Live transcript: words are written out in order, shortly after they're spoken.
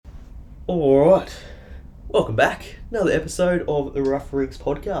Alright, welcome back. Another episode of the Rough Rigs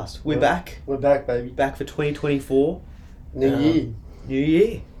podcast. We're back. We're back, baby. Back for 2024. New year. New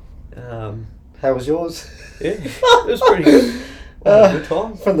year. How was yours? Yeah, it was pretty good. Had a good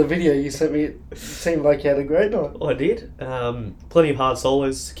time. From the video you sent me, it seemed like you had a great night. I did. Plenty of hard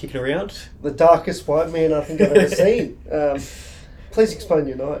solos kicking around. The darkest white man I think I've ever seen. Please explain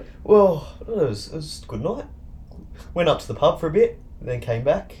your night. Well, it was a good night. Went up to the pub for a bit, then came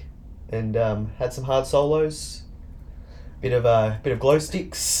back and had some hard solos. Bit of glow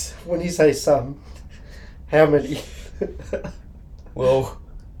sticks. When you say some, how many? Well,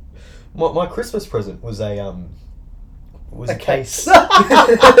 my Christmas present was a case.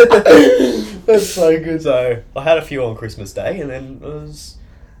 That's so good. So I had a few on Christmas Day, and then I was,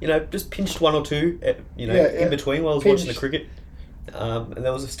 just pinched one or two, in between while I was watching the cricket. And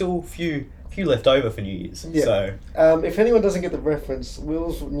there was still a few left over for New Year's. Yeah. So if anyone doesn't get the reference,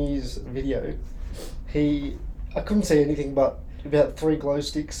 Will's New Year's video, I couldn't see anything but about 3 glow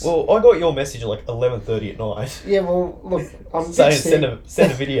sticks. well, I got your message at like 11:30 at night. Yeah, well, look, I'm a bit saying sick.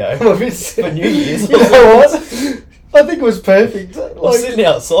 send a video I'm a bit sick. for New Year's. You know what? I think it was perfect. I was sitting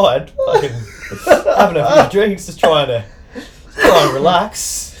outside, fucking having a few drinks, just trying to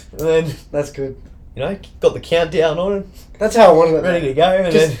relax, and then That's good. got the countdown on and That's how I wanted it. ready to go,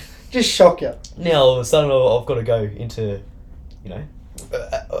 and then Just shock you. now all of a sudden I've got to go into,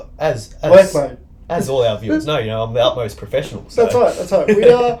 as Work mode. as all our viewers know, I'm the utmost professional. So That's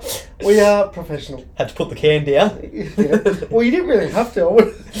right. We are professional. had to put the can down. Yeah. Well, you didn't really have to.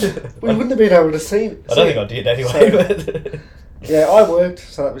 We wouldn't have been able to see it. I don't think I did anyway. But Yeah, I worked,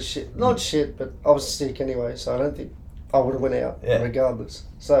 so that was shit. Not shit, but I was sick anyway, so I don't think I would have went out regardless.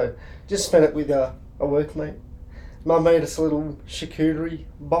 So just spent it with a workmate. Mum made us a little charcuterie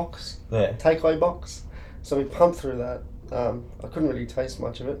box, yeah. takeaway box. So we pumped through that. I couldn't really taste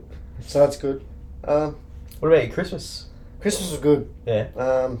much of it, so that's good. What about your Christmas? Christmas was good.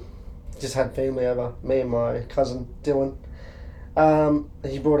 Yeah. Just had family over. Me and my cousin Dylan.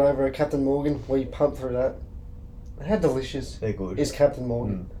 He brought over a Captain Morgan. We pumped through that. How delicious They're good. is Captain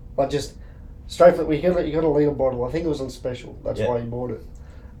Morgan? Like just straight from you got a litre bottle. I think it was on special. That's why he bought it.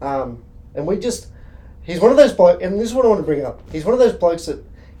 And we just he's one of those blokes, and this is what I want to bring up. He's one of those blokes that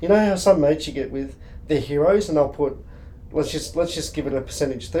how some mates you get with they're heroes and they'll put let's just give it a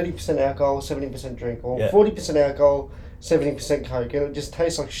percentage 30% alcohol 70% drink or 40% alcohol 70% coke and it just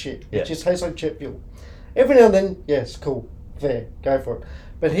tastes like shit. It just tastes like jet fuel. Every now and then, yes, cool, fair, go for it.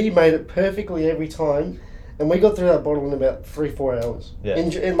 But he made it perfectly every time. And we got through that bottle in about 3-4 hours. Yeah.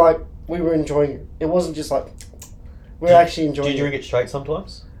 And like, we were enjoying it. It wasn't just like, we were actually enjoying it. Do you drink it straight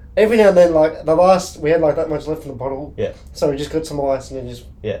sometimes? Every now and then, like, we had like that much left in the bottle. Yeah. So we just got some ice and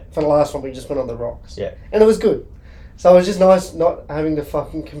then for the last one, we just went on the rocks. Yeah. And it was good. So it was just nice not having to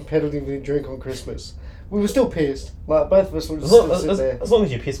fucking competitively drink on Christmas. We were still pissed. Like, both of us were just still sit there. As long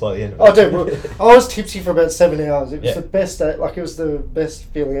as you're pissed by the end of it. Oh, dude, I was tipsy for about 7 hours. It was the best day. Like, it was the best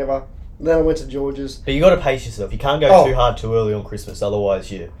feeling ever. Then I went to George's. But you got to pace yourself. You can't go too hard too early on Christmas,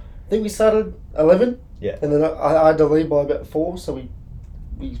 otherwise I think we started 11. Yeah. And then I had to leave by about 4, so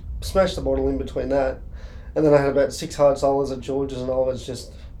we smashed the bottle in between that. And then I had about 6 hard solos at George's, and I was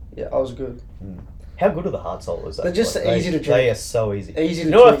just, I was good. How good are the hard solos? They're just easy to drink. They are so easy. Easy to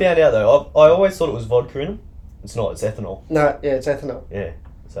You know what I drink. found out though? I always thought it was vodka in them. It's not. It's ethanol. No, it's ethanol. Yeah.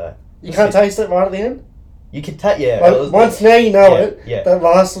 So You can't taste it right at the end? you can taste. Yeah. Like, once now you know it, Yeah. that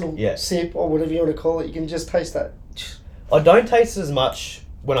last little Yeah. sip or whatever you want to call it, you can just taste that. I don't taste as much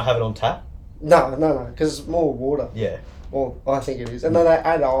when I have it on tap. No, because it's more water. Yeah. Well, I think it is. And then they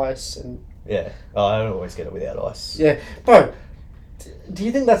add ice and... Yeah. Oh, I don't always get it without ice. Yeah. Bro, do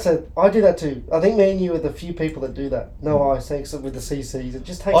you think I do that too. I think me and you are the few people that do that. No ice, thanks, with the CCs. It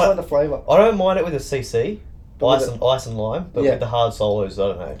just takes away the flavour. I don't mind it with a CC, But ice and lime, but with the hard solos, I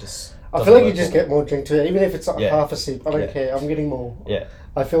don't know, just... I feel like you just get more drink too, even if it's like half a sip. I don't care. I'm getting more. Yeah.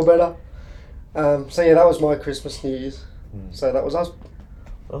 I feel better. So yeah, that was my Christmas, New Year's. So that was us.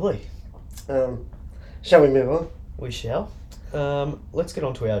 Lovely. Shall we move on? We shall. Let's get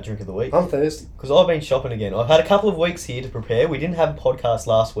on to our drink of the week. I'm thirsty. Because I've been shopping again. I've had a couple of weeks here to prepare. We didn't have a podcast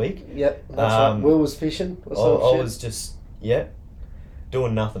last week. Yep, that's right. Will was fishing. I was just,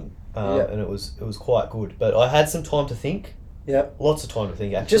 doing nothing. And it was quite good. But I had some time to think. Yep. Lots of time to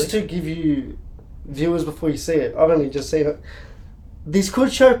think, actually. Just to give you viewers before you see it, I've only just seen it. This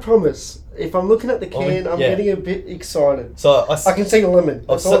could show promise. If I'm looking at the can, I'm getting a bit excited. So I can see the lemon.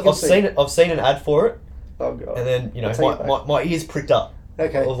 I've seen an ad for it. Oh god. And then, my ears pricked up.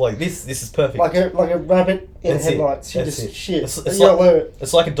 Okay. I was like, this is perfect. Like a rabbit in That's it. headlights. You That's just it. shit. It's You're like, alert.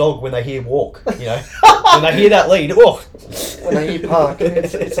 it's like a dog when they hear walk, you know? When they hear that lead, oh! When they hear park,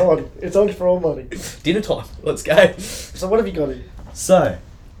 it's on. It's on for all money. Dinner time, let's go. So what have you got here? So,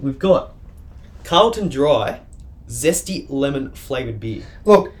 we've got Carlton Dry Zesty Lemon Flavoured Beer.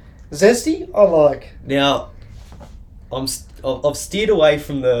 Look, zesty, I like. Now, I've steered away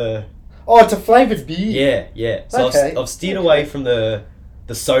from the... Oh, it's a flavoured beer. Yeah. So Okay. I've steered away from the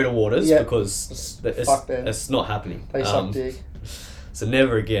soda waters Yep. because Fuck them. it's not happening. They suck dick. So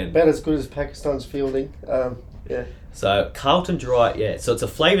never again. About as good as Pakistan's fielding. Yeah. So Carlton Dry, yeah. So it's a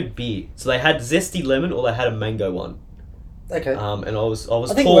flavoured beer. So they had zesty lemon or they had a mango one. Okay. And I was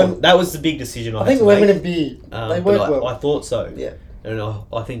I think torn. That was the big decision I think had to lemon make. and beer, they But work well. I thought so. Yeah. And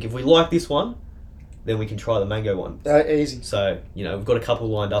I think if we like this one, then we can try the mango one. Easy. So, you know, we've got a couple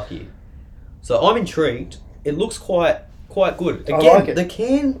lined up here. So I'm intrigued. It looks quite good. Again, I like it. the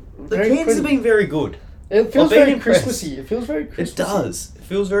cans Very have pretty. been very good. It feels I've been very impressed. Christmassy. It feels very Christmassy. It does. It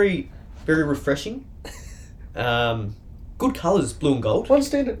feels very, very refreshing. Good colours, blue and gold. One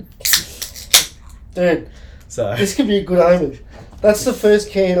standard. Dude, So, this could be a good omen. That's the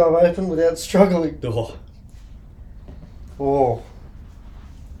first can I've opened without struggling. oh, Oh.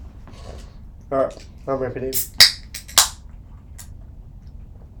 Alright, I'm wrapping in.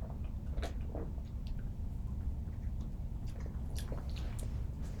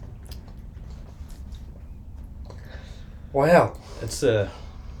 Wow. it's a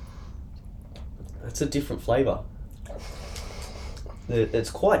different flavour. It's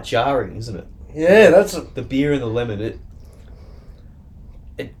quite jarring, isn't it? Yeah, that's a... The beer and the lemon.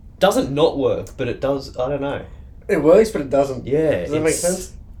 It doesn't not work, but it does. I don't know. It works, but it doesn't. Yeah, Does that make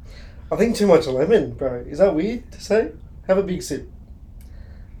sense? I think too much lemon, bro. Is that weird to say? Have a big sip.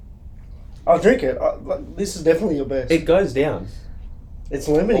 I'll drink it. This is definitely your best. It goes down. It's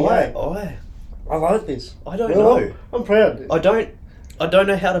lemony, eh? I I like this. don't know. I'm proud. I don't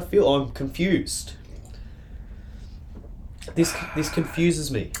know how to feel. I'm confused. This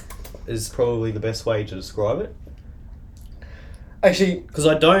confuses me. Is probably the best way to describe it. Actually, Because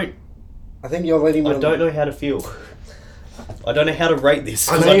I don't you're letting me... know how to feel. I don't know how to rate this.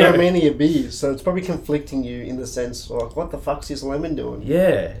 I 'cause know you're a don't- man of your beers, so it's probably conflicting you in the sense, like, what the fuck's this lemon doing?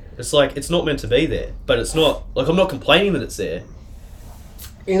 Yeah, it's like it's not meant to be there, but it's not. Like I'm not complaining that it's there,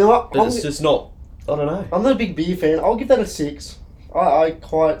 You know what? but it's just not. I don't know. I'm not a big beer fan. I'll give that a 6. I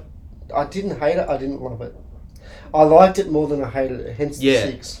didn't hate it. I didn't love it. I liked it more than I hated it. Hence the Yeah.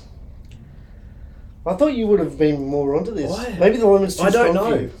 6. I thought you would have been more onto this. Why? Maybe the lemon's too I don't strong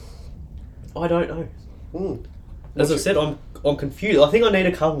for know. you. I don't know. Mm. As I said, I'm confused. I think I need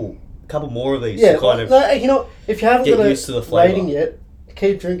a couple more of these Yeah, to kind of. no, you know, if you haven't get got used to the a flavour. rating yet,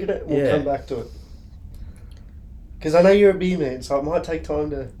 keep drinking it and we'll Yeah. come back to it. Because I know you're a beer man, so it might take time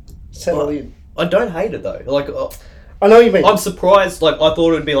to settle in. I don't hate it though. Like I know what you mean. I'm surprised. Like I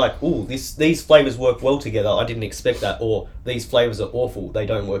thought it would be like, ooh, these flavors work well together. I didn't expect that. Or these flavors are awful. They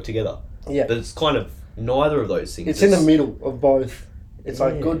don't work together. Yeah. But it's kind of neither of those things. It's in the middle of both. It's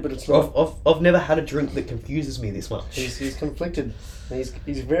like Yeah. good, but it's not. I've never had a drink that confuses me this much. He's conflicted.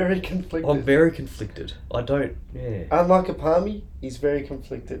 He's very conflicted. I'm very conflicted. I don't. Yeah. Unlike a Palmy, he's very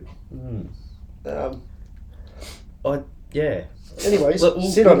conflicted. Mm. Um, Yeah. anyways, Look,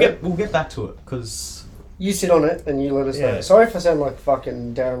 sit on it. We'll get back to it because You sit on it and you let us know. Yeah. Sorry if I sound like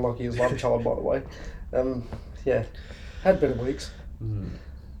fucking Darren Lockie's love child, by the way. Yeah, had better weeks.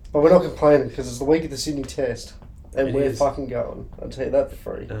 But we're not complaining because it's the week of the Sydney Test. And It we're is. fucking going. I'll tell you that for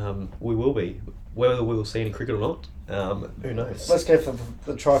free. we will be. Whether we will see any cricket or not, who knows? Let's go for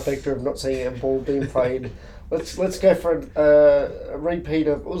the trifecta of not seeing a ball being played. Let's go for a repeat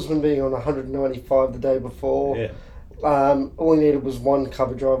of Usman being on 195 the day before. Yeah. All he needed was one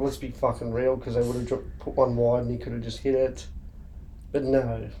cover drive. Let's be fucking real, because they would have put one wide and he could have just hit it. But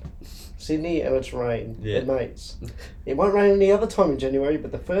no. Sydney and it's rain. Yeah. It mates. It won't rain any other time in January,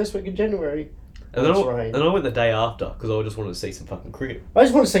 but the first week of January, And then, it's rain. I went the day after because I just wanted to see some fucking cricket. I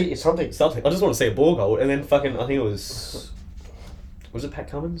just want to see something. Something. I just want to see a ball goal, and then fucking I think it was it Pat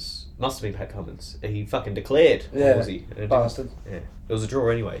Cummins? Must have been Pat Cummins. He fucking declared. Or Yeah, was he? And it bastard. didn't- Yeah, it was a draw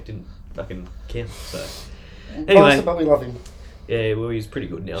anyway. It didn't fucking count. So anyway, Bastard, but we love him. yeah, well he's pretty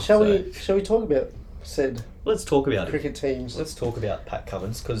good now. Shall so we talk about said Let's talk about it. cricket teams? Let's talk about Pat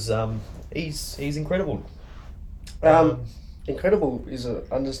Cummins because he's incredible. Incredible is an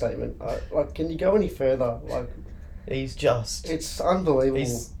understatement. Can you go any further? He's just It's unbelievable.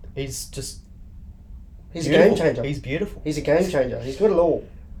 he's just He's a beautiful. game changer. He's beautiful. He's a game changer. He's got it all.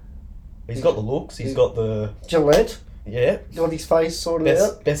 He's got the looks. He's got the Gillette yeah. got his face sorted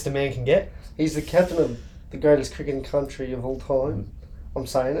out. Best a man can get. He's the captain of the greatest cricketing country of all time. I'm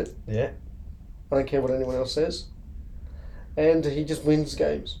saying it. Yeah. I don't care what anyone else says. And he just wins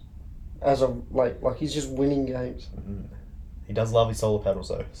games. As of like he's just winning games. Mm-hmm. He does love his solar paddles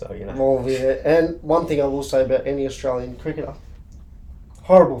though, so you know. Well, yeah. And one thing I will say about any Australian cricketer,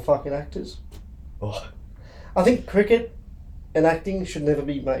 horrible fucking actors. Oh. I think cricket and acting should never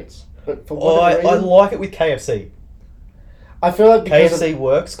be mates. But for I reason, like it with KFC. I feel like because KFC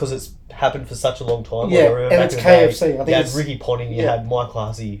works because it's happened for such a long time. Yeah, like, and it's KFC. Day, I think you had it's, Ricky Ponting, you yeah. had Mike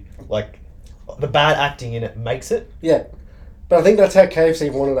Classy. Like, the bad acting in it makes it. Yeah. But I think that's how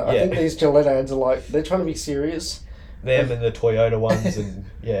KFC wanted it. I Yeah. think these Gillette ads are like, they're trying to be serious. Them and the Toyota ones, and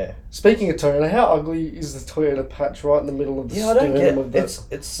yeah. Speaking of Toyota, how ugly is the Toyota patch right in the middle of the I don't get of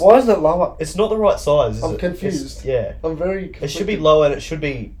it's Why isn't it lower? It's not the right size, is I'm it? confused. Yeah. I'm very confused. It should be lower and it should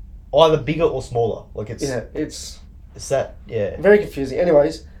be either bigger or smaller. Like, it's that, yeah. very confusing.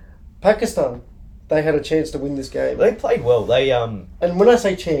 Anyways, Pakistan, they had a chance to win this game. They played well. They And when I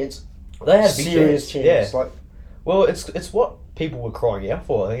say chance, they had a big serious chance. Yeah. Like, well, it's what people were crying out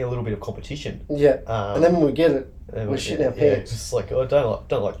for. I think a little bit of competition. yeah. And then when we get it, we're shitting our pants. It's like, I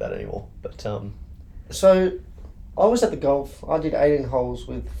don't like that anymore. But So, I was at the golf. I did 18 holes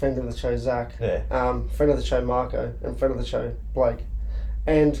with friend of the show Zach, yeah. friend of the show Marco, and friend of the show Blake.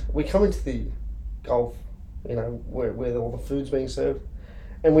 And we come into the golf, you know, where all the food's being served,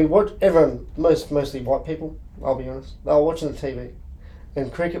 and we watch everyone, mostly white people. I'll be honest. They were watching the TV,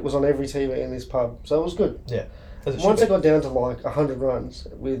 and cricket was on every TV in this pub, so it was good. Yeah. Once I got down to like 100 runs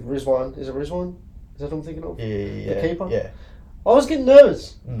with Rizwan, is it Rizwan? Is that what I'm thinking of? Yeah. The keeper? Yeah. I was getting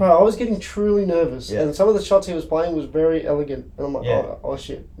nervous. Bro, I was getting truly nervous. Yeah. And some of the shots he was playing was very elegant. And I'm like, Yeah. oh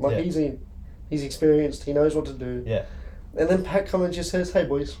shit. Like, Yeah. he's experienced. He knows what to do. Yeah. And then Pat Cummins just says, hey,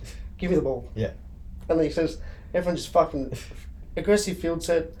 boys, give me the ball. Yeah. And then he says, everyone just fucking aggressive field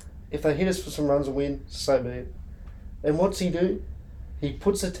set. If they hit us for some runs and win, so be it. And what's he do? He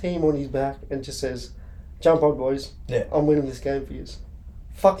puts a team on his back and just says, jump on, boys. Yeah. I'm winning this game for you.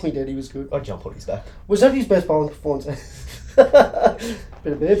 Fuck me, Dad, he was good. I'd jump on his back. Was that his best bowling performance?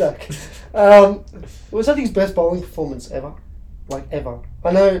 Bit of bareback. Was that his best bowling performance ever? Like, ever?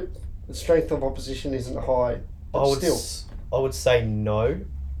 I know the strength of opposition isn't high, but still. I would say no.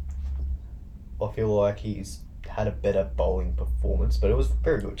 I feel like he's had a better bowling performance, but it was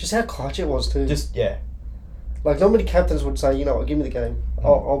very good. Just how clutch it was, too. Yeah. Like, not many captains would say, you know what, give me the game.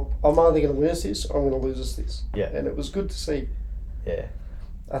 I'm either going to win us this or I'm going to lose us this. Yeah. And it was good to see. Yeah.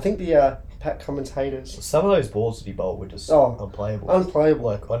 I think the Pat Cummins haters... Some of those balls that he bowled were just unplayable. Unplayable.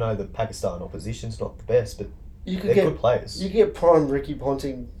 Like, I know the Pakistan opposition's not the best, but they're good players. You get prime Ricky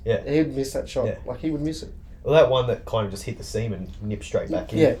Ponting. Yeah. He'd miss that shot. Yeah. Like, he would miss it. Well, that one that kind of just hit the seam and nipped straight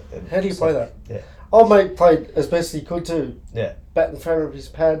back in. Yeah. How do you play that? Yeah. Old mate played as best he could too. Yeah. Bat in front of his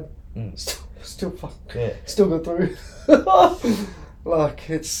pad. Mm. Still Yeah. Still got through. Like,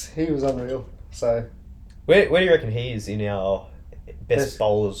 he was unreal. So. Where do you reckon he is in our best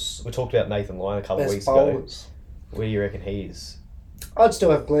bowlers? We talked about Nathan Lyon a couple of weeks ago. Where do you reckon he is? I'd still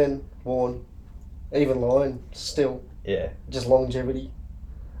have Glenn, Warren, even Lyon still. Yeah. Just longevity.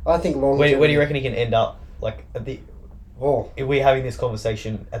 I think longevity. Where do you reckon he can end up? Like at the. Oh. If we're having this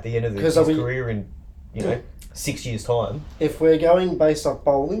conversation at the end of his career in, 6 years' time. If we're going based off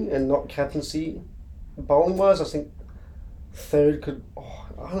bowling and not captaincy, bowling wise, I think third could. Oh,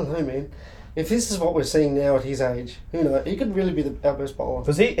 I don't know, man. If this is what we're seeing now at his age, who knows? He could really be our best bowler.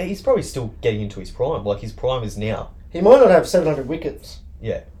 Because he's probably still getting into his prime. Like, his prime is now. He might not have 700 wickets.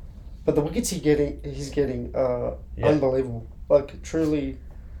 Yeah. But the wickets he's getting unbelievable. Like, truly.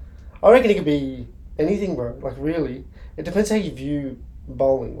 I reckon he could be anything, bro. Like, really. It depends how you view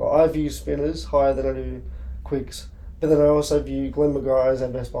bowling. Like, I view spinners higher than I do quicks. But then I also view Glenn McGrath as our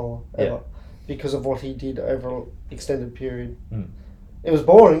best bowler ever. Because of what he did over an extended period. Mm. It was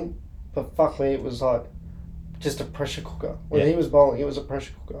boring. But fuck me, it was like just a pressure cooker. When he was bowling, it was a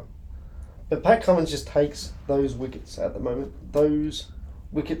pressure cooker. But Pat Cummins just takes those wickets at the moment. Those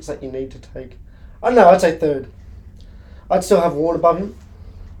wickets that you need to take. I don't know, I'd say third. I'd still have Warren above him.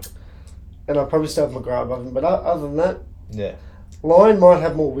 And I'd probably still have McGrath above him. But other than that, Lyon might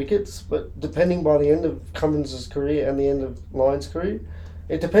have more wickets. But depending by the end of Cummins' career and the end of Lyon's career,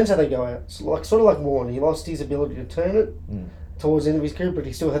 it depends how they go out. So sort of like Warren, he lost his ability to turn it. Towards the end of his career, but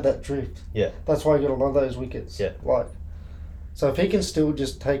he still had that drift. Yeah. That's why he got a lot of those wickets. Yeah. Like, so if he can still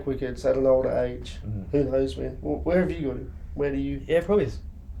just take wickets at an older age, who knows, man? Where have you got him? Where do you? Yeah, probably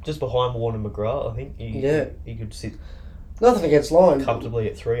just behind Warren and McGrath. I think he could sit. Nothing against Lyon. Comfortably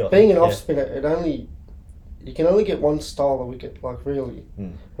at 3. Being an off spinner, you can only get one style of wicket. Like, really.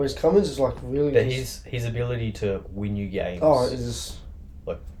 Whereas Cummins is like really. But his ability to win you games. Oh, is.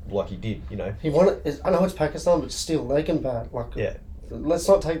 Like he did, He won it. I know it's Pakistan, but still, they can bat. Like, let's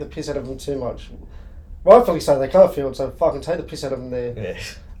not take the piss out of them too much. Rightfully so, they can't field, so fucking take the piss out of them there.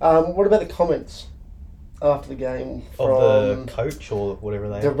 Yeah. What about the comments after the game from of the coach or whatever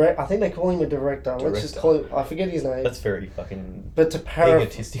they are? I think they call him a director. Let's just call him, I forget his name. That's very fucking but to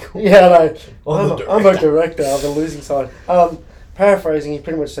egotistical. Yeah, no. I'm a director of the losing side. Paraphrasing, he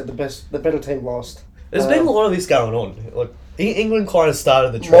pretty much said the better team lost. There's been a lot of this going on. Like England kind of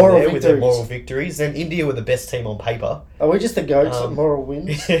started the trend there with their moral victories, and India were the best team on paper. Are we just the goats at moral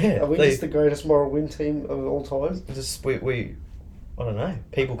wins? Yeah, Are we just the greatest moral win team of all time? Just we I don't know.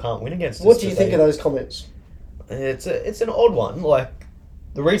 People can't win against us. What do you think of those comments? It's an odd one. Like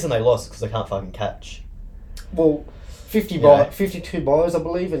the reason they lost is because they can't fucking catch. Well, 52 byes, I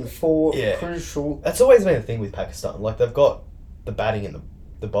believe, and 4 crucial. That's always been a thing with Pakistan. Like they've got the batting and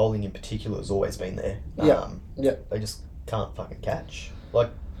the bowling in particular has always been there. Yeah. They just can't fucking catch. Like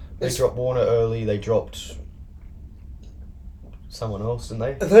they dropped Warner early. They dropped someone else,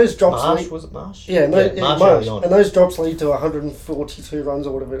 didn't they? Those drops was it Marsh? Yeah, Marsh early on. And those drops lead to 142 runs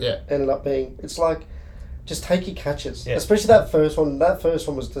or whatever it ended up being. It's like, just take your catches. Yeah. Especially that first one. That first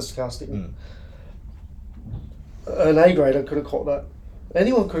one was disgusting. An A-grader could have caught that.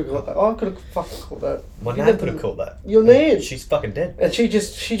 Anyone could have caught that. I could have fucking caught that. My nan could have caught that. Your nan? She's fucking dead. And she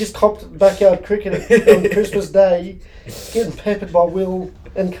just copped backyard cricket on Christmas Day, getting peppered by Will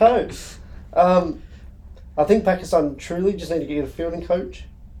and co. I think Pakistan truly just need to get a fielding coach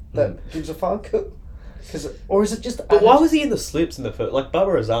that gives a fuck. Or is it just... But why was he in the slips in the first... Like,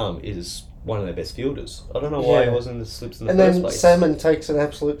 Babar Azam is one of their best fielders. I don't know why he wasn't in the slips in the first place. And then Salmon takes an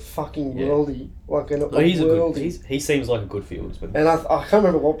absolute fucking worldie. Like an worldie. He seems like a good fieldsman. And I can't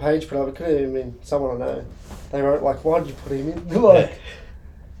remember what page, but it could have even been someone I know. They wrote, like, why did you put him in? Like,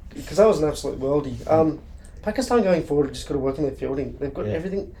 because that was an absolute worldie. Pakistan going forward have just got to work on their fielding. They've got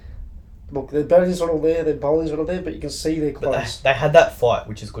everything... Look, their batting's not all there, their bowling's not all there, but you can see they're close. They had that fight,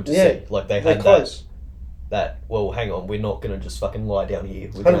 which is good to see. Like, they had close. that, well, hang on, we're not going to just fucking lie down here.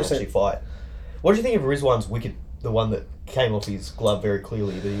 We're going to actually fight. What do you think of Rizwan's wicket, the one that came off his glove very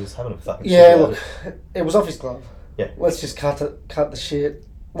clearly, that he was having a fucking shit look, it was off his glove. Yeah. Let's just cut the shit.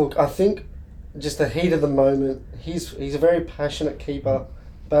 Look, I think just the heat of the moment, he's a very passionate keeper,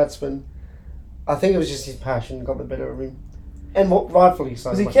 batsman. I think it was just his passion got the better of him. And rightfully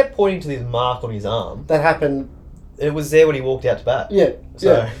so. Because he kept pointing to this mark on his arm. That happened. It was there when he walked out to bat. Yeah.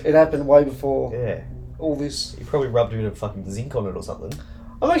 It happened way before all this. He probably rubbed a bit of fucking zinc on it or something.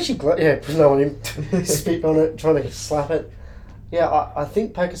 I'm actually glad, putting on him, spitting on it, trying to slap it. Yeah, I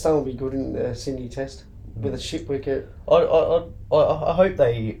think Pakistan will be good in the Sydney Test with a shit wicket. I hope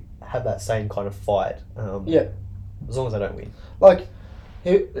they have that same kind of fight. As long as they don't win. Like,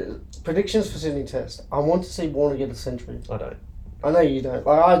 predictions for Sydney Test. I want to see Warner get a century. I don't. I know you don't.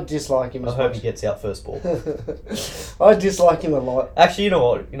 Like, I dislike him. I hope he gets out first ball. I dislike him a lot. Actually, you know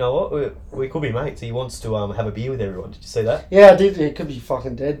what? We could be mates. He wants to have a beer with everyone. Did you see that? Yeah, I did. He could be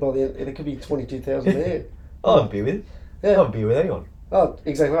fucking dead by the end. There could be 22,000 there. I'll have a beer with him. Yeah. I'll have a beer with anyone. Oh,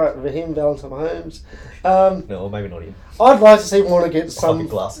 exactly right. With him, Valentine Holmes. No, maybe not him. I'd like to see Warner get some...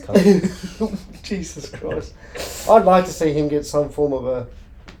 glass cup. Jesus Christ. I'd like to see him get some form of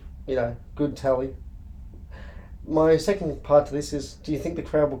a, good tally. My second part to this is, do you think the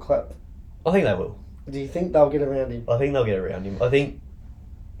crowd will clap? I think they will. Do you think they'll get around him? I think they'll get around him. I think...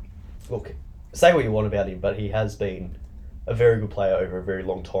 Look, say what you want about him, but he has been a very good player over a very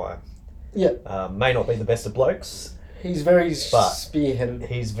long time. Yeah. May not be the best of blokes. He's very spearheaded.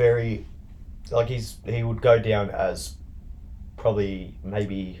 He's very... he would go down as probably,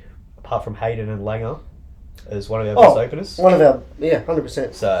 maybe, apart from Hayden and Langer, as one of our best openers. One of our... Yeah,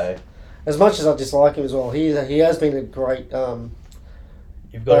 100%. So... As much as I dislike him as well, he has been a great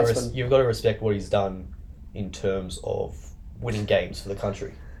You've got to respect what he's done in terms of winning games for the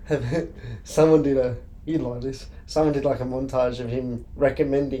country. Someone did you'd like this. Someone did like a montage of him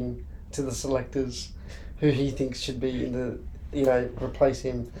recommending to the selectors who he thinks should be in the replace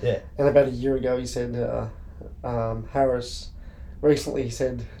him. Yeah. And about a year ago he said Harris. Recently he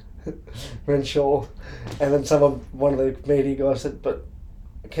said Renshaw, and then one of the media guys said, but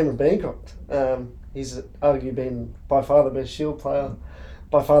Cameron Bancroft, he's arguably been by far the best Shield player,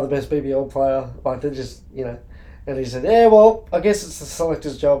 by far the best BBL player. Like, they're just, and he said, yeah, well, I guess it's the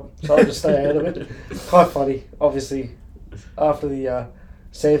selector's job, so I'll just stay out of it. Quite funny, obviously, after the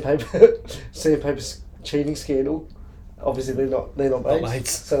sandpaper cheating scandal. Obviously, they're not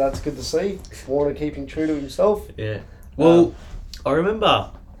mates, so that's good to see. Warner keeping true to himself. Yeah. Well, I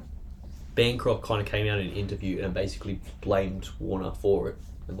remember Bancroft kind of came out in an interview and basically blamed Warner for it.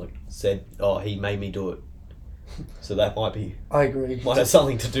 And said, he made me do it. So that might I agree. Might have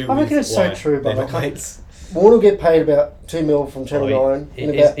something to do with I reckon it's so true, but Warner will get paid about $2 million from Channel 9.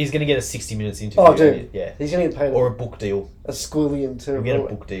 He's going to get a 60 minutes interview. Oh, dude. Yeah. He's going to get paid. Or a book deal. A squillion too. He'll get a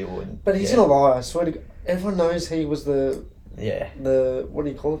book deal. But he's going to lie, I swear to God. Everyone knows he was the... Yeah. The... What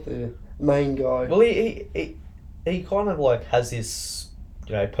do you call it? The main guy. Well, he kind of like has this,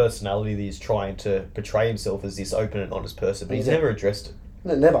 personality that he's trying to portray himself as this open and honest person, but he's never addressed it.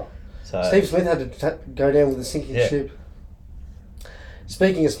 No, never. So, Steve Smith had to go down with a sinking ship.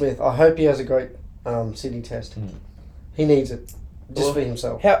 Speaking of Smith, I hope he has a great Sydney Test. He needs it, just for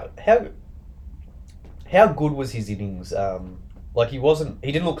himself. How good was his innings? He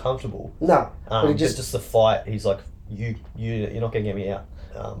didn't look comfortable. No, but just the fight. He's like, you're not going to get me out.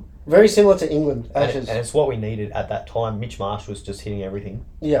 Very similar to England, Ashes. And it's what we needed at that time. Mitch Marsh was just hitting everything.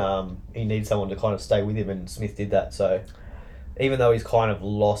 Yeah. He needed someone to kind of stay with him, and Smith did that. So, even though he's kind of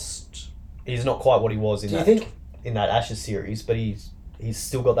lost, he's not quite what he was in that Ashes series, but he's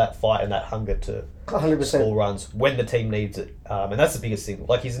still got that fight and that hunger to 100%. Score runs when the team needs it. And that's the biggest thing.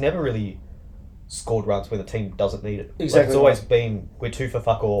 Like, he's never really scored runs when the team doesn't need it. Exactly. It's always been, we're 2 for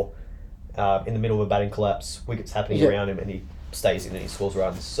fuck all, in the middle of a batting collapse, wickets happening around him, and he stays in and he scores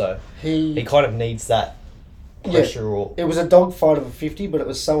runs. So he kind of needs that pressure. Or it was a dogfight of a 50, but it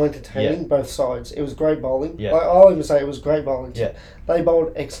was so entertaining, both sides. It was great bowling. Yeah. I'll even say it was great bowling. Yeah. They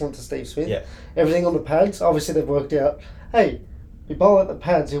bowled excellent to Steve Smith. Yeah. Everything on the pads, obviously they've worked out, hey, you bowl at the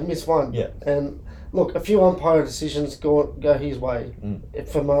pads, he'll miss one. Yeah. And look, a few umpire decisions go his way.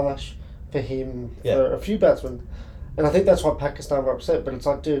 For Marsh, for him, for a few batsmen. And I think that's why Pakistan were upset, but it's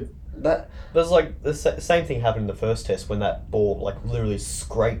like, dude, There's like the same thing happened in the first test when that ball literally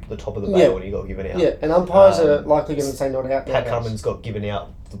scraped the top of the bail and he got given out. Yeah, and umpires are likely going to say not out. Pat Cummins got given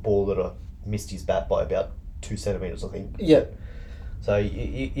out the ball that missed his bat by about 2 centimetres, I think. Yeah. So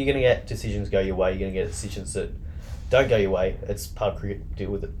you're going to get decisions go your way. You're going to get decisions that don't go your way. It's part of cricket. Deal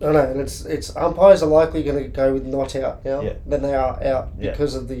with it. I know, and it's umpires are likely going to go with not out now. Yeah. Then they are out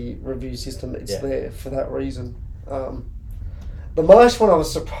because of the review system. It's there for that reason. The Marsh one I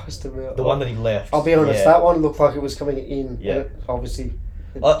was surprised about. The one that he left. I'll be honest, that one looked like it was coming in. Yeah. Obviously.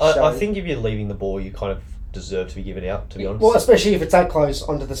 I think if you're leaving the ball, you kind of deserve to be given out, to be honest. Well, especially if it's that close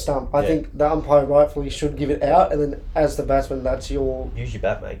onto the stump. I think the umpire rightfully should give it out, and then as the batsman, that's your... Use your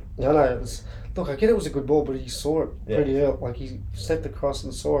bat, mate. No. Look, I get it was a good ball, but he saw it pretty early. Like, he stepped across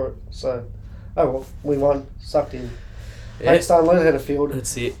and saw it. So, we won. Sucked in. Pakistan, learn how to field.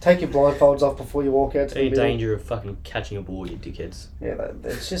 That's it. Take your blindfolds off before you walk out to the middle. Danger of fucking catching a ball, you dickheads. Yeah,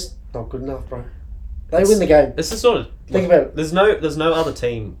 it's just not good enough, bro. They win the game. It's just sort of... Think about it. There's no other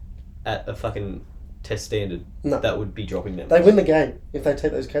team at a fucking test standard that would be dropping them. They win the game if they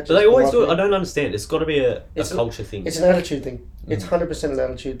take those catches. But they always do it. I don't understand. It's got to be a culture thing. It's an attitude thing. It's 100% an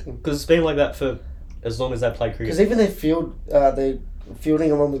attitude thing. Because it's been like that for as long as they play cricket. Because even their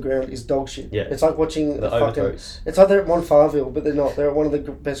fielding along the ground is dog shit. Yeah. It's like watching the overthrows. It's like they're at Montfarville, but they're not. They're at one of the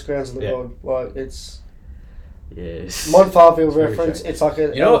best grounds in the world. Like, it's... Yes. Montfarville reference, it's like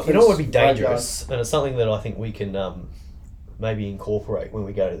a... You know what would be dangerous? And it's something that I think we can maybe incorporate when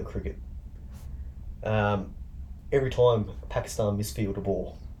we go to the cricket. Every time Pakistan misfield a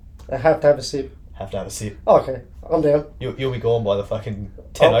ball, they have to have a sip. Oh, okay, I'm down. You'll be gone by the fucking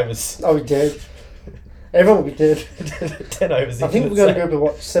 10 overs. I'll be dead. Everyone will be dead. 10 overs. I think we've got a group of,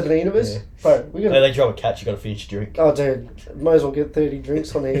 what, 17 of us? Yeah. Bro, they drop a catch, you got to finish your drink. Oh, dude. Might as well get 30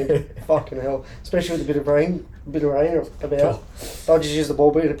 drinks on hand. Fucking hell. Especially with a bit of rain about. I'll just use the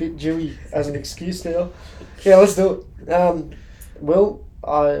ball being a bit dewy as an excuse now. Yeah, let's do it.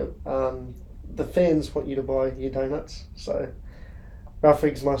 The fans want you to buy your donuts, so Rough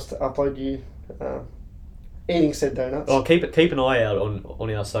Rigs must upload you eating said donuts. Oh, keep an eye out on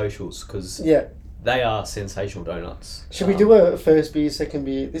our socials, because they are sensational donuts. Should we do a first beer, second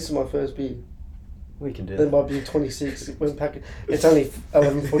beer? This is my first beer. We can do then that. by beer 26, it's only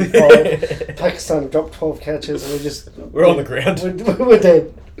 11:45. Pakistan have dropped 12 catches, and we're on the ground. We're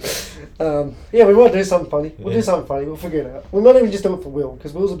dead. We might do something funny. We'll do something funny. We'll figure it out. We might even just do it for Will,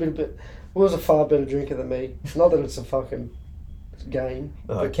 because Will's a far better drinker than me. Not that it's a fucking game.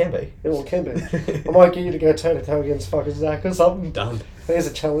 Oh, it can be. It can be. I might get you to go toe to toe against fucking Zach or something. Done. There's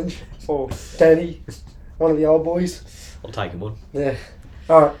a challenge for Danny, one of the old boys. I'll take him on. Yeah.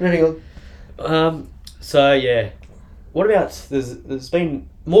 All right, moving on. What about there's been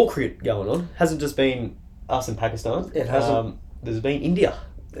more cricket going on? Hasn't just been us and Pakistan. It hasn't. There's been India.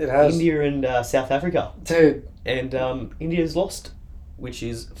 It has. India and South Africa. Dude. And India's lost, which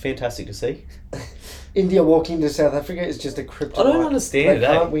is fantastic to see. India walking to South Africa is just a kryptonite. I don't understand they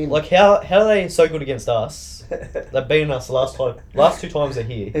it. Can't win. Like how are they so good against us? They've beaten us the last 2 times they're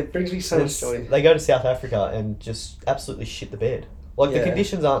here. It brings me so much joy. They go to South Africa and just absolutely shit the bed. Like the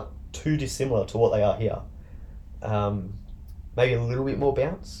conditions aren't too dissimilar to what they are here. maybe a little bit more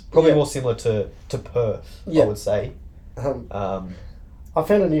bounce. Probably more similar to Perth, I would say. I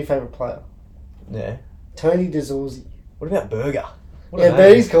found a new favourite player. Yeah. Tony De Zorzi. What about Berger?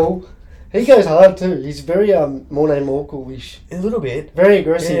 But he's cool. He goes hard too. He's very Morné Morkel-ish. A little bit. Very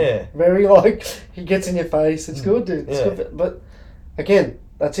aggressive. Yeah. Very he gets in your face. It's good, dude. It's good. But again,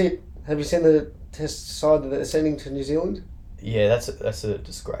 that's it. Have you seen the test side that they're sending to New Zealand? Yeah, that's a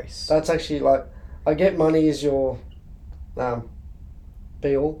disgrace. That's actually I get money as your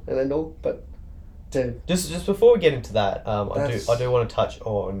be all and end all, but dude. Just before we get into that, I do want to touch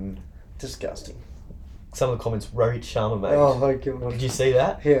on disgusting. Some of the comments Rohit Sharma made. Oh my god! Did you see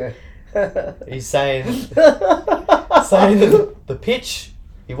that? Yeah. He's saying that the pitch.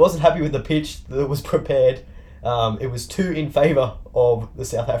 He wasn't happy with the pitch that was prepared. It was too in favour of the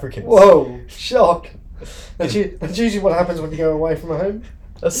South Africans. Whoa! Shock. That's usually what happens when you go away from home.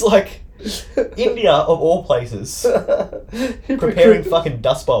 It's like India of all places preparing fucking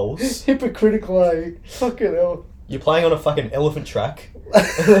dust bowls. Hypocritical, eh? Fucking hell. You're playing on a fucking elephant track.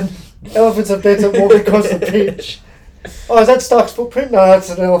 Elephants are better walk across the pitch. Oh, is that Stark's footprint? No, it's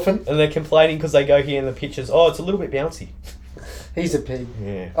an elephant. And they're complaining because they go here in the pictures. Oh, it's a little bit bouncy. He's a pig.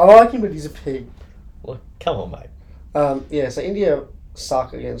 Yeah. I like him, but he's a pig. Well, come on, mate. So India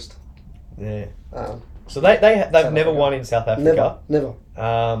suck against. Yeah. So they've never won in South Africa. Never.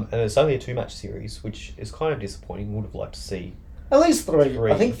 And it's only a 2-match series, which is kind of disappointing. Would have liked to see at least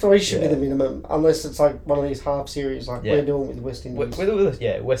three. I think 3 should be the minimum, unless it's like one of these half series like we're doing with West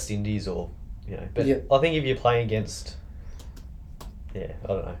Indies. West Indies or But I think if you're playing against, I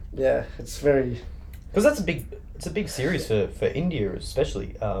don't know. Yeah, it's very because it's a big series for India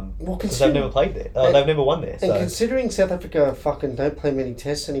especially. Because they've never played there. They've never won there. And considering South Africa fucking don't play many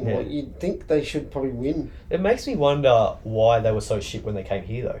tests anymore, you'd think they should probably win. It makes me wonder why they were so shit when they came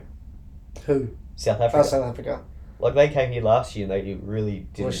here though. Who? South Africa. South Africa. Like they came here last year and they really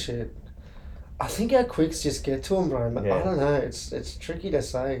didn't. Oh shit! I think our quicks just get to them, bro. Yeah. I don't know. It's tricky to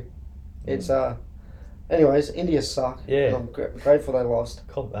say. It's Anyways, India suck. Yeah. And I'm grateful they lost.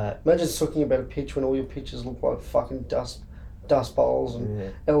 Cop that. Imagine talking about a pitch when all your pitches look like fucking dust bowls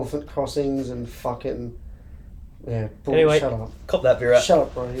and elephant crossings and fucking Anyway, shut up. Cop that, Virat. Shut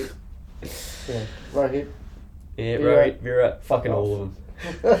up, Rohit. Yeah, Rohit. Yeah, Virat. Fucking all of them.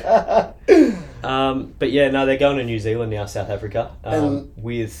 But they're going to New Zealand now, South Africa.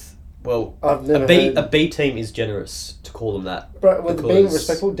 With a B team is generous to call them that. But with being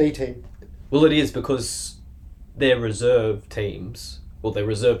respectful, D team. Well, it is because they're reserve teams. Well, they're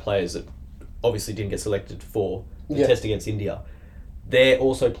reserve players that obviously didn't get selected for the test against India. They're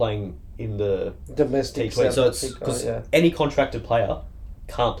also playing in the domestic T20, so it's because any contracted player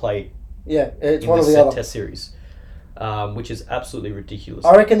can't play. Yeah, it's one of the other test series. Which is absolutely ridiculous.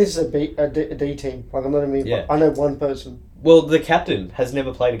 I reckon this is a D team. Like I'm not even. I know one person. Well, the captain has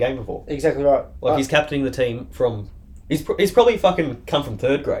never played a game before. Exactly right. Like he's captaining the team from. He's probably fucking come from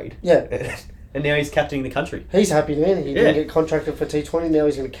 3rd grade. Yeah. And now he's captaining the country. He's happy, man. He didn't get contracted for T20. Now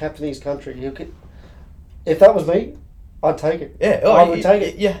he's going to captain his country. If that was me, I'd take it. Yeah, I would take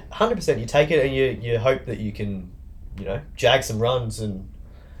it. Yeah, 100%. You take it and you hope that you can, jag some runs and.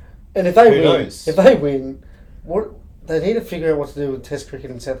 And if they win, what they need to figure out what to do with Test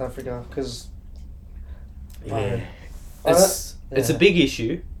cricket in South Africa because. Yeah. It's a big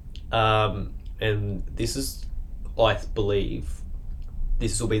issue, and this is, I believe,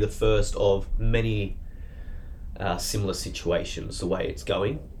 this will be the first of many similar situations. The way it's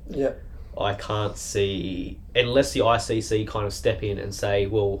going, I can't see unless the ICC kind of step in and say,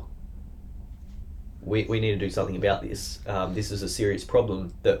 "Well, we need to do something about this. This is a serious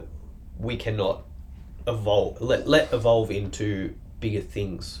problem that we cannot evolve. Let evolve into bigger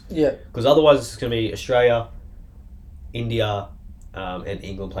things. Yeah, because otherwise it's going to be Australia, India, and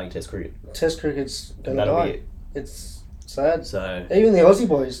England playing Test cricket. Test cricket's going to die. It's sad. So even the Aussie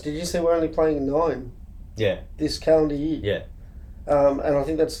boys, did you see we're only playing 9? Yeah. This calendar year. Yeah. And I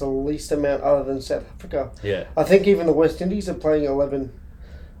think that's the least amount other than South Africa. Yeah. I think even the West Indies are playing 11.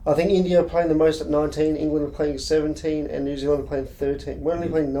 I think India are playing the most at 19, England are playing 17, and New Zealand are playing 13. We're only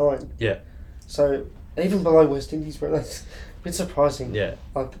playing 9. Yeah. So even below West Indies, bro, that's a bit surprising. Yeah.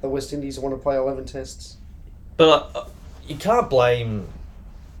 Like the West Indies want to play 11 tests. But you can't blame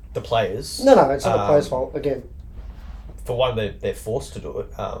the players. No, it's not the players' fault, again. For one, they're forced to do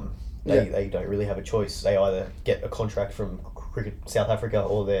it. They don't really have a choice. They either get a contract from Cricket South Africa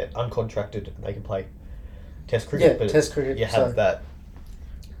or they're uncontracted and they can play Test cricket. Yeah, but Test cricket. You have that.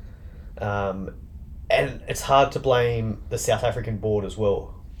 And it's hard to blame the South African board as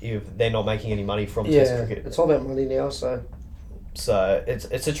well if they're not making any money from Test cricket. It's all about money now, so it's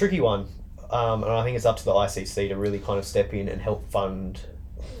a tricky one. and I think it's up to the ICC to really kind of step in and help fund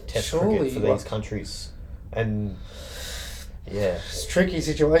Test cricket for these countries. And yeah, it's a tricky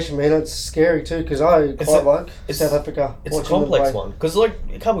situation, man. It's scary too because I quite like South Africa. It's a complex one because like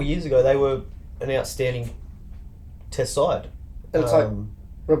a couple of years ago they were an outstanding Test side. And it's like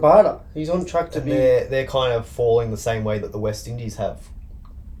Rabada, he's on track to be. They're kind of falling the same way that the West Indies have.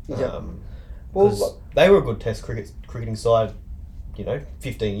 Yeah. Well, they were a good Test cricketing side,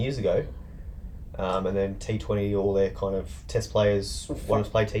 15 years ago. And then T20, all their kind of Test players want to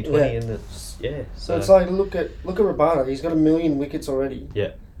play T20, and So it's like look at Rabada. He's got 1 million wickets already.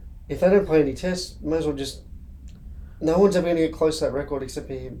 Yeah. If they don't play any Tests, may as well just. No one's ever going to get close to that record except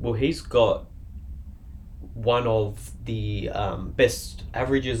for him. Well, he's got one of the best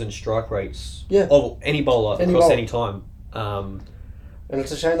averages and strike rates of any bowler across any time. And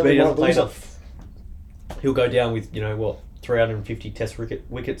it's a shame that he we doesn't might play lose enough. He'll go down with 350 Test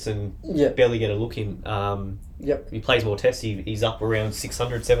wickets and barely get a look in. He plays more Tests. He's up around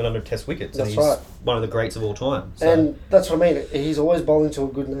 600, 700 Test wickets. That's and right. One of the greats of all time. So. And that's what I mean. He's always bowling to a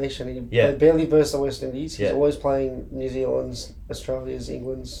good nation. They barely burst the West Indies. He's always playing New Zealand's, Australia's,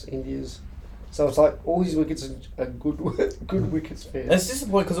 England's, India's. So it's like all these wickets are good wickets for him. And it's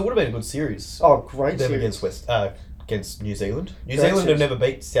disappointing because it would have been a good series. Oh, great series. Against New Zealand. New Zealand have never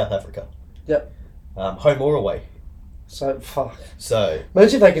beat South Africa. Yep. Home or away. So, fuck. So...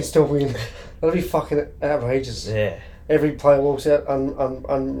 Imagine if they can still win. That'd be fucking outrageous. Yeah. Every player walks out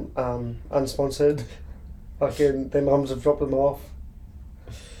unsponsored. Fucking their mums have dropped them off.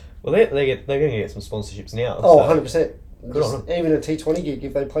 Well, they're going to get some sponsorships now. Oh, 100%. Good on them. Even a T20 gig,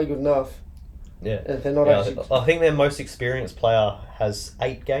 if they play good enough. Yeah. And if they're not actually... I think their most experienced player has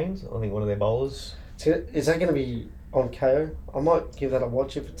 8 games. I think one of their bowlers. Is that going to be on KO? I might give that a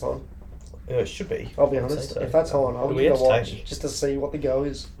watch if it's on. Yeah, it should be. I'll be honest. So. If that's on, I'll give it a watch just to see what the go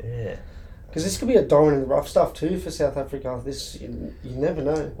is. Yeah. Because this could be a diamond in the rough stuff too for South Africa. You never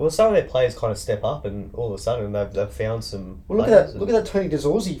know. Well, some of their players kind of step up, and all of a sudden they've found some. Well, look at that Tony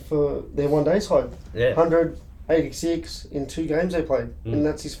Dazorzi for their one day side. Yeah. 186 in 2 games they played, and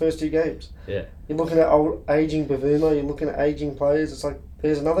that's his first 2 games. Yeah. You're looking at old aging Bavuma. You're looking at aging players. It's like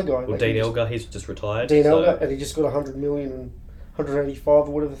there's another guy. Well, Dean Elgar, he's just retired. Dean Elgar, and he just got 100 million and 185 or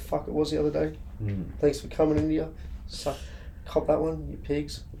whatever the fuck it was the other day. Thanks for coming, India. Cop that one, you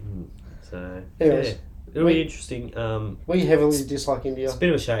pigs. So, anyways, it'll be interesting. We heavily dislike India. It's a bit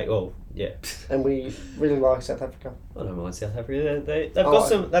of a shame. Well, yeah. And we really like South Africa. I don't mind South Africa. They've got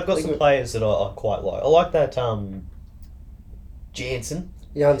some players that I quite like. I like that Jansen.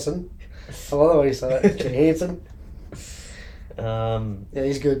 I love the way you say that. Jansen. Yeah,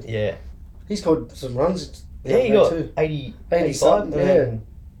 he's good. Yeah. He's scored some runs. Yeah, he got 80, 85. Yeah.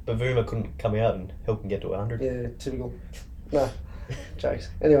 Bavuma couldn't come out and help him get to 100. Yeah, typical. No, jokes.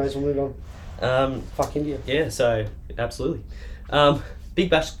 Anyways, we'll move on. Fuck India. Yeah, so, absolutely. Big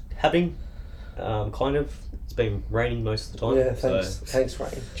Bash happening, kind of. It's been raining most of the time. Yeah, thanks. Thanks,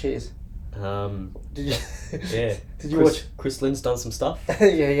 rain. Cheers. Did you? Yeah. Did you watch? Chris Lynn's done some stuff. Yeah,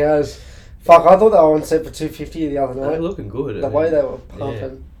 he has. Fuck, I thought they were on set for 250 the other night. They're looking good. The way they were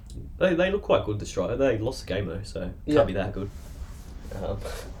pumping. Yeah. They look quite good this try. They lost the game though, so can't be that good.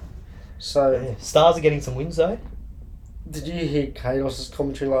 Stars are getting some wins though. Did you hear Haydos's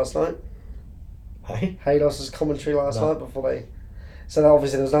commentary last night? Hey? Haydos's commentary last night before they... So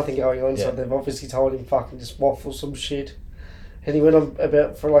obviously there was nothing going on, so they've obviously told him fucking just waffle some shit. And he went on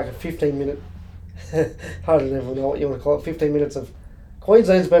about for like a 15-minute... I don't even know what you want to call it. 15 minutes of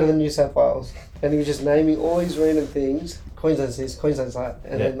Queensland's better than New South Wales. And he was just naming all these random things. Queensland's this, Queensland's that.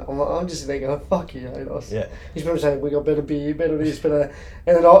 And then I'm just sitting there going, fuck you, Haydos. Yeah. He's probably saying, we got better beer, better this, better...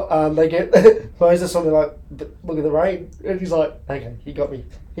 And then they get Moses on, they're like, look at the rain. And he's like, okay, he got me.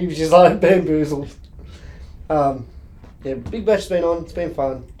 He was just like bamboozled. Yeah, Big Bash's been on. It's been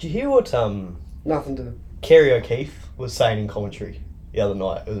fun. Did you hear what Nothing to... Kerry O'Keefe was saying in commentary the other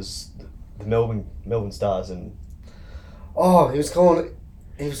night? It was the Melbourne Stars and... Oh, he was calling...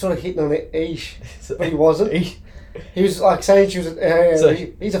 He was sort of hitting on it, Ish, but he wasn't. He was like saying she was...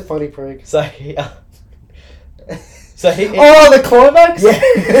 he's a funny prick. So he... oh, the climax? Yeah.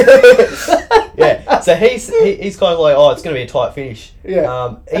 Yeah. So he's kind of like, oh, it's going to be a tight finish.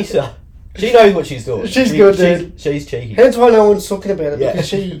 Yeah. Issa, she knows what she's doing. She's good, dude. She's cheeky. Hence why no one's talking about it, because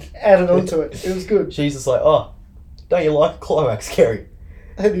she added on to it. It was good. She's just like, oh, don't you like climax, Kerry?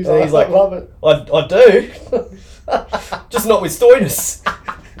 And he's like, I love it. I do. Just not with Stoinis.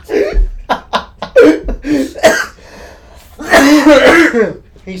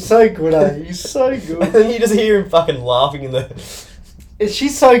 He's so good, He's so good. And then you just hear him fucking laughing in the...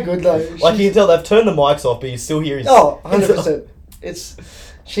 She's so good, though. Like, you can tell they've turned the mics off, but you still hear his... Oh, 100%.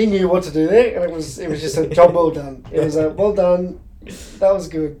 she knew what to do there, and it was just a job well done. It was a well done. That was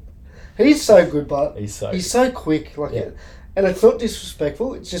good. He's so good, but he's so quick. And it's not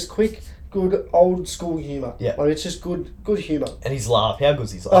disrespectful. It's just quick, good old school humour. Yeah, like it's just good humour. And his laugh, how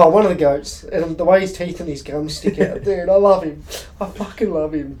good's his laugh? Oh, one of the goats, and the way his teeth and his gums stick out, dude. I love him. I fucking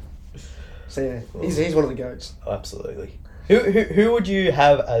love him. So yeah, he's one of the goats. Absolutely. Who would you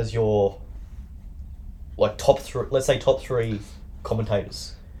have as your top three? Let's say top three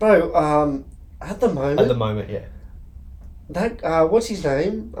commentators. Bro, at the moment, yeah. That what's his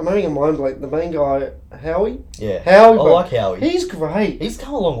name? I'm having a mind blank. The main guy, Howie. Yeah, Howie. I like Howie. He's great. He's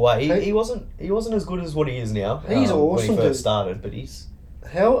come a long way. He wasn't as good as what he is now. He's awesome. When he first started, but he's.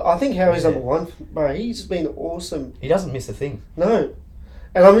 I think Howie's number one. Bro, he's been awesome. He doesn't miss a thing. No,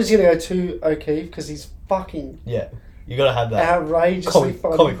 and I'm just gonna go to O'Keefe because he's fucking. Yeah, you gotta have that outrageously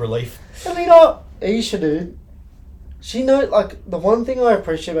funny. Comic relief. And Isha, dude. She knows, like, the one thing I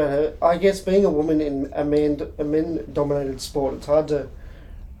appreciate about her, I guess being a woman in a men-dominated sport, it's hard to,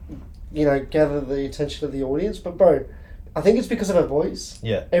 gather the attention of the audience. But, bro, I think it's because of her voice.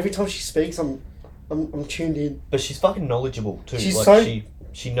 Yeah. Every time she speaks, I'm tuned in. But she's fucking knowledgeable, too. She's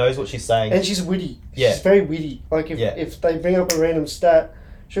she knows what she's saying. And she's witty. Yeah. She's very witty. Like, if they bring up a random stat,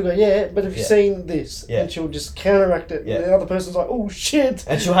 she'll go, yeah, but have you seen this? Yeah. And she'll just counteract it. Yeah. And the other person's like, oh, shit.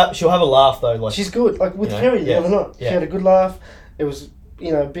 And she'll have a laugh, though. Like, she's good. Like, with Kerry the other night. Yeah. She had a good laugh. It was,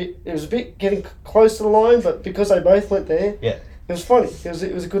 a bit getting close to the line, but because they both went there, it was funny.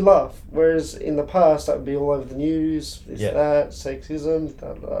 It was a good laugh. Whereas in the past, that would be all over the news, that, sexism,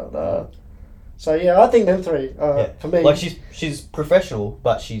 da, da, da. So, yeah, I think them three, for me. Like, she's professional,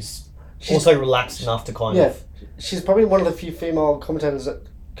 but she's also relaxed enough to kind of... She's probably one of the few female commentators that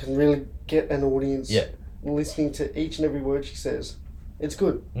can really get an audience listening to each and every word she says. It's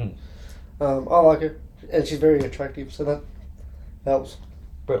good. I like her, and she's very attractive, so that helps.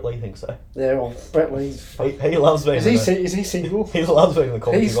 Brett Lee thinks so. Yeah, well, Brett Lee's... He loves being... Is he single? He loves being the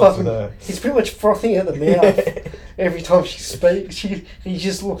commentary box with her. He's pretty much frothing at the mouth every time she speaks. He's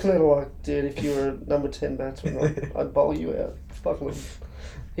just looking at her like, dude, if you were a number 10 batsman, I'd bowl you out. Fucking...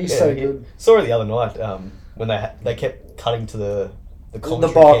 He's so good. Saw her the other night when they kept cutting to the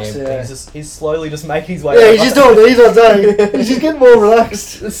commentary box, camp. He's slowly just making his way. Yeah, he's just doing these all day. He's just getting more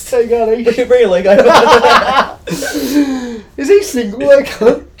relaxed. Take out each. Bring a leg over. Is he single? That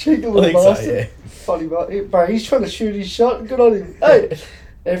cunt? Cheeky little bastard. So, yeah. Funny, bro. He's trying to shoot his shot. Good on him. Hey,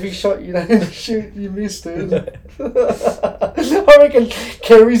 every shot you don't shoot, you miss, dude. I reckon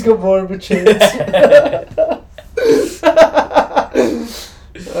Kerry's got more of a chance.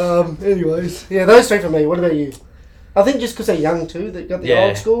 Anyways, yeah, those three for me. What about you? I think just because they're young too, they got the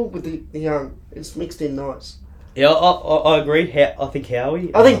old school with the young. It's mixed in nice. Yeah, I agree. I think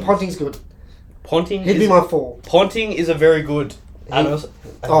Howie. I think Ponting's good. Ponting. He'd be my 4. Ponting is a very good analyst.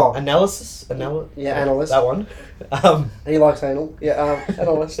 Yeah, analyst. That one. He likes anal. Yeah,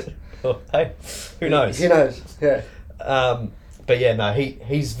 analyst. Oh, hey, who knows? Who knows? Yeah. But yeah, no, he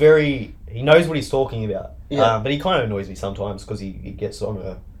knows what he's talking about. Yeah. But he kind of annoys me sometimes because he gets on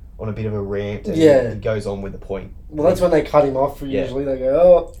a bit of a rant and he goes on with the point. Well, that's when they cut him off. Usually they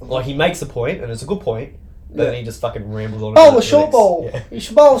go, oh. Like he makes a point and it's a good point, but then he just fucking rambles on. Bowl the short ball. Yeah. You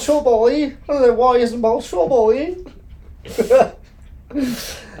should bowl a short ball here. I don't know why he hasn't bowled short ball here.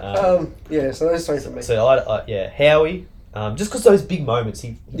 Yeah, so those three for me. So Howie. Just because those big moments,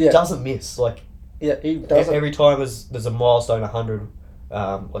 he doesn't miss. Like he doesn't. Every time there's a milestone 100.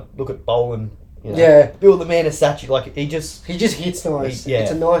 Like look at Boland. Bill the man of statue. Like he just hits nice.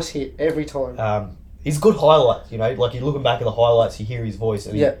 It's a nice hit every time. He's good highlights. Like you're looking back at the highlights, you hear his voice,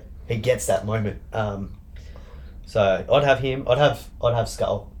 and he gets that moment. So I'd have him. I'd have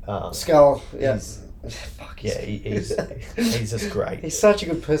Skull. Skull. Yeah. He's just great. He's such a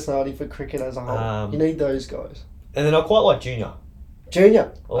good personality for cricket as a whole. You need those guys. And then I quite like Junior.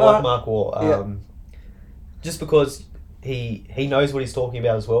 I like Mark Waugh. Just because he knows what he's talking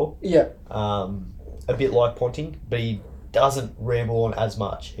about as well. Yeah. A bit like Ponting, but he doesn't ramble on as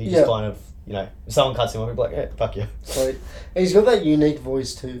much. He just kind of, if someone cuts him off, he'll be like, yeah, fuck you. Sweet. He's got that unique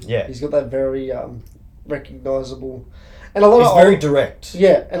voice too. Yeah. He's got that very recognisable. And he's very direct.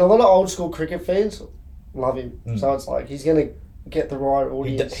 Yeah, and a lot of old school cricket fans love him. So it's like he's going to get the right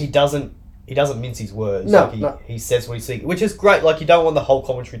audience. He doesn't mince his words. No, he says what he's thinking, which is great. Like you don't want the whole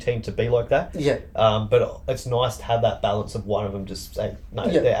commentary team to be like that. Yeah. But it's nice to have that balance of one of them just saying, no,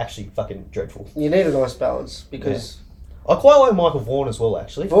 they're actually fucking dreadful. You need a nice balance because... I quite like Michael Vaughan as well,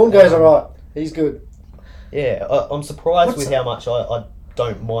 actually. Vaughan goes alright. He's good. Yeah, I'm surprised with how much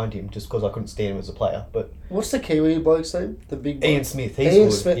don't mind him just because I couldn't stand him as a player. But what's the Kiwi bloke's name? The big bloke? Ian Smith. He's Ian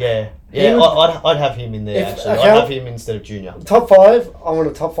good. Smith. Yeah. He Yeah, would- I'd have him in there, If- actually. okay, I'd have him instead of Junior. Top 5, I want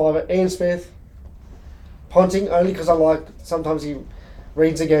a top 5. Ian Smith. Ponting, only because I like, sometimes he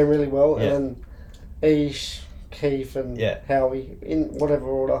reads the game really well. Yeah. And then Ish, Keith and Howie, in whatever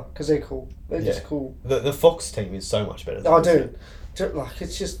order, because they're cool. They're just cool. The Fox team is so much better than I do. Like,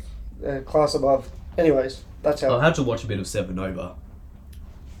 it's just class above. Anyways, that's how. I had to watch a bit of Seven Over.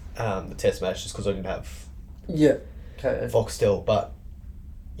 the test match just because I didn't have Yeah. Okay. Foxtel, but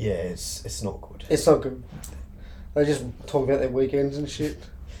yeah, it's not good. It's not good. They just talk about their weekends and shit.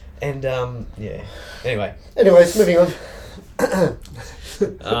 And yeah. Anyway, Anyways, moving on.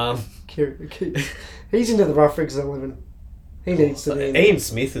 He's into the rough rigs 11. He needs to be in Ian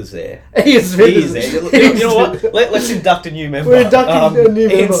Smith is there. Ian Smith He's there. You know what? Let's induct a new member. We're inducting a new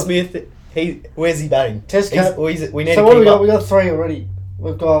Ian member. Smith. Where's he batting? Test cap. We need So to what keep have we got? up. We got 3 already.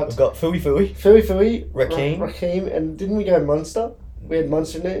 We've got Fui, Fui, Raheem, and didn't we go Munster? We had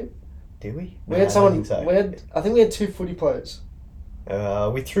Munster in there. Did we? We had I someone. think so. I think we had 2 footy players.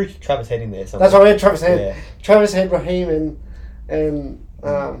 We threw Travis Head in there. Somewhere. That's why we had Travis Head. Yeah. Travis Head, Raheem, and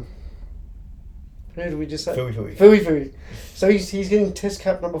who did we just say? Fui. So he's getting test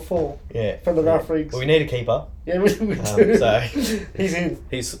cap number 4. Yeah. From the rough rigs. Well, we need a keeper. Yeah, we do. So He's in.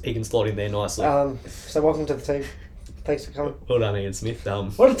 He can slot in there nicely. So welcome to the team. Thanks for coming. Well done, Ian Smith.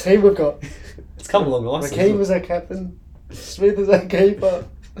 What a team we've got. It's come along nicely. Raheem is our captain. Smith is our keeper.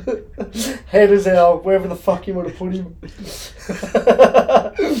 Head is our wherever the fuck you want to put him.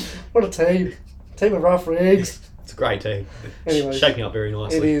 What a team. Team of rough rigs. It's a great team. Anyways. Shaping up very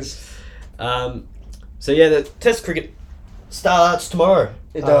nicely. It is. So yeah, the Test cricket starts tomorrow.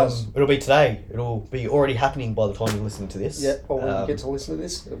 It does. It'll be today. It'll be already happening by the time you're listening to this. Yeah, or when you get to listen to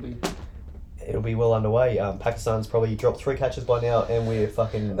this, it'll be well underway. Pakistan's probably dropped 3 catches by now, and we're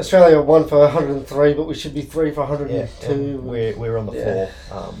fucking. Australia 1 for 103, but we should be 3 for 102. Yeah, we're on the floor.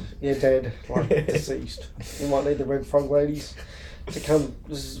 Yeah, dead, like deceased. We might need the red frog ladies to come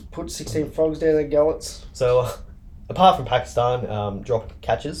just put 16 frogs down their gullets. So, apart from Pakistan drop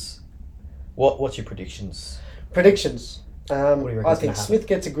catches, what's your predictions? Predictions. What do you reckon I is think gonna happen? Smith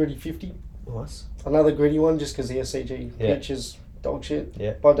gets a gritty 50. Nice. Another gritty one just because the SCG Yeah. pitch is dog shit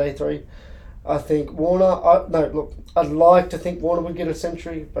Yeah. by day 3. I think Warner... I'd like to think Warner would get a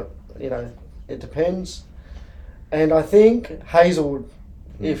century, but, it depends. And I think Hazelwood,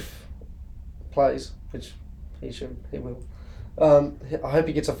 if plays, which he will, I hope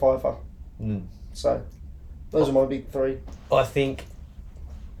he gets a 5-er. Mm. So, those are my big 3. I think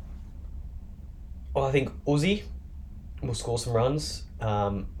Uzi will score some runs.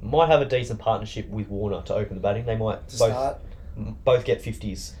 Might have a decent partnership with Warner to open the batting. They might both get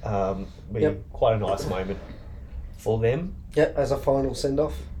 50s. Be quite a nice moment for them. Yep, as a final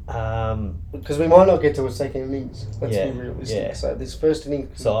send-off. Um, Because we might not get to a second innings. Let's Yeah, be realistic. yeah. So this first inning...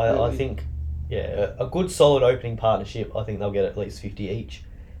 so I think, a good solid opening partnership. I think they'll get at least 50 each.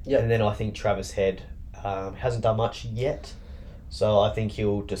 Yep. And then I think Travis Head hasn't done much yet. So I think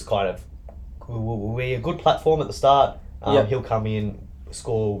he'll just kind of... will be a good platform at the start. He'll come in,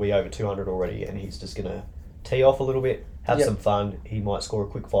 score will be over 200 already, and he's just going to tee off a little bit, have some fun. He might score a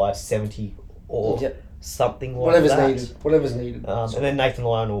quick 570 or something like Whatever's needed. And then Nathan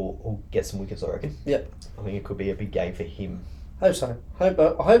Lyon will get some wickets, I reckon. Yep. I think it could be a big game for him. Hope so. I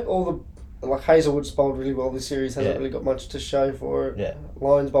hope all the... Like, Hazelwood's bowled really well this series, hasn't really got much to show for it. Yeah.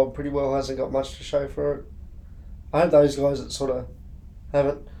 Lyon's bowled pretty well, hasn't got much to show for it. I hope those guys that sort of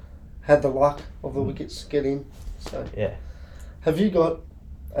haven't had the luck of the wickets get in. So Yeah. have you got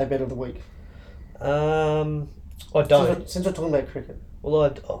a bet of the week? I don't. Since we're talking about cricket.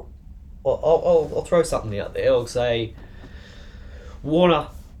 Well, I'll throw something out there. I'll say Warner,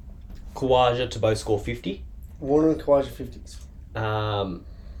 Khawaja to both score 50. Warner and Khawaja 50s.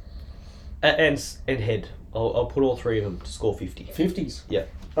 And Head. I'll put all 3 of them to score 50. 50s? Yeah.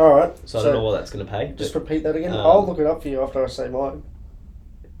 Alright. So I don't know what that's going to pay. Just repeat that again. I'll look it up for you after I say mine.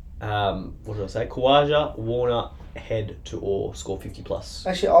 What did I say? Khawaja, Warner, Head to all score 50 plus.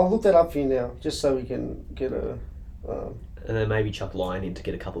 Actually, I'll look that up for you now, just so we can get a... And then maybe chuck Lyon in to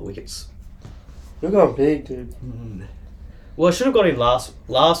get a couple of wickets. You're going big, dude. Well, I should have got in last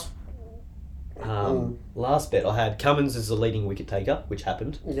bet. I had Cummins as the leading wicket taker, which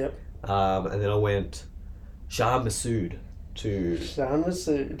happened. Yep. And then I went Shah Masood to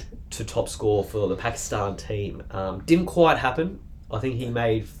top score for the Pakistan team. Didn't quite happen. I think he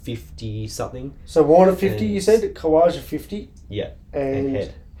made 50 something. So Warner 50, you said? Khawaja 50? Yeah.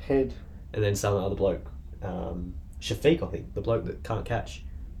 And Head. And then some other bloke. Shafiq, I think, the bloke that can't catch.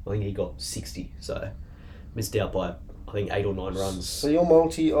 I think he got 60, so missed out by I think 8 or 9 runs. So your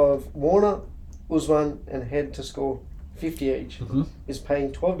multi of Warner, Usman, and Head to score 50 each is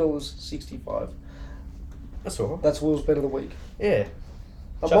paying $12.65. That's all right. That's Will's bet of the week. Yeah.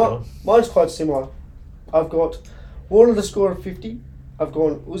 Chuck it on. Mine's quite similar. I've got Warner to score a 50. I've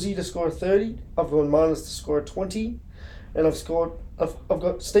gone Uzi to score a 30. I've gone Marnus to score a 20. And I've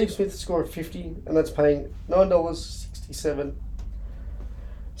got Steve Smith to score a 50, and that's paying $9.67.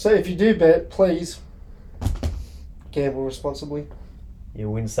 So if you do bet, please gamble responsibly. You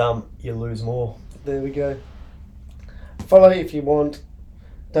win some, you lose more. There we go. Follow if you want.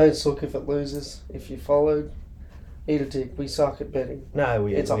 Don't suck if it loses. If you followed, eat a dick. We suck at betting. No,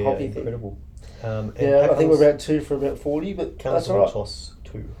 It's a hobby thing. Incredible. Yeah, I think we're about 2 for about 40, but that's all right. Toss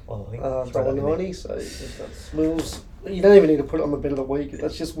 2, I think. $1.90, so that's Will's. You don't even need to put it on the bet of the week.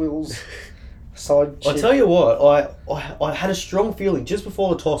 That's just Will's side chip. I tell you what, I had a strong feeling just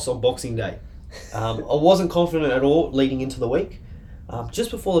before the toss on Boxing Day. I wasn't confident at all leading into the week. Just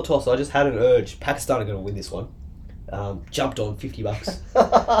before the toss, I just had an urge. Pakistan are going to win this one. Jumped on $50.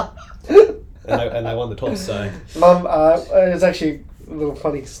 and they won the toss, so... Mum, it was actually a little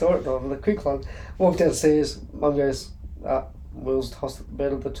funny story, a quick one. Walked downstairs, Mum goes, Will's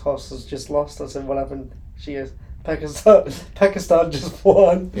bet of the toss has just lost. I said, what happened? She goes, Pakistan just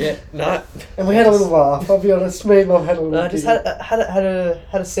won. Yeah, no. And we had a little laugh, I'll be honest. Me and Mum had a little No, just had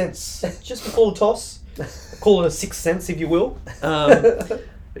a sense just before the toss. Call it a sixth sense, if you will.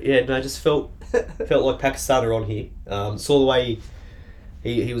 Yeah, no, just felt like Pakistan are on here. Saw the way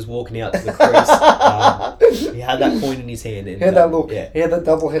he was walking out to the crease. He had that point in his hand. And, he had that look. Yeah. He had that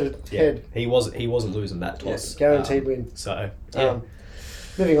double-headed head. He wasn't losing that toss. Yeah, guaranteed win. So, yeah.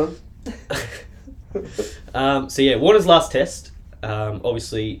 Moving on. So yeah, Warner's last test.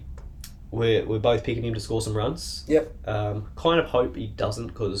 Obviously, we're both picking him to score some runs. Yep. Kind of hope he doesn't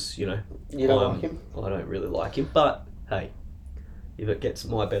because you don't like him. I don't really like him, but hey, if it gets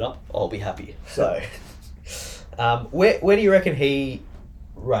my bet up, I'll be happy. So, where do you reckon he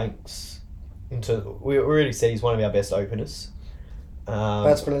ranks? We already said he's one of our best openers.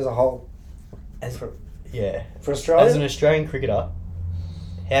 Batsman as a whole. For Australia, as an Australian cricketer,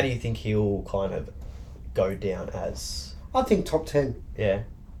 how do you think he'll kind of go down as? I think top 10. Yeah.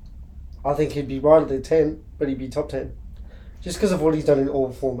 I think he'd be right at the 10, but he'd be top 10. Just because of what he's done in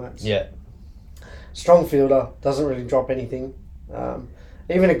all formats. Yeah. Strong fielder, doesn't really drop anything.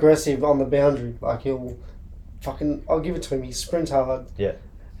 Even aggressive on the boundary. Like I'll give it to him. He sprints hard. Yeah.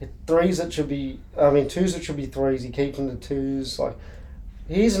 Twos that should be threes. He keeps them to twos. Like,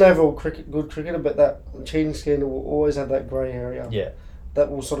 he's an overall good cricketer, but that cheating scandal will always have that grey area. Yeah. That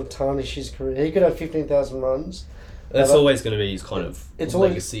will sort of tarnish his career. He could have 15,000 runs. That's always going to be his kind of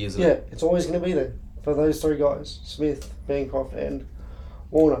legacy, isn't it? Yeah, it's always going to be there for those three guys: Smith, Bancroft, and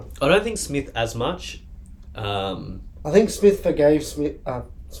Warner. I don't think Smith as much. I think Smith forgave Smith. I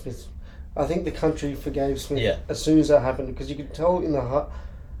think the country forgave Smith as soon as that happened, because you can tell in the heart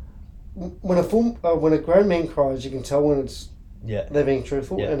when a grown man cries, you can tell when they're being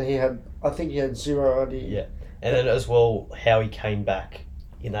truthful. Yeah. And I think he had zero idea. Yeah, and then as well how he came back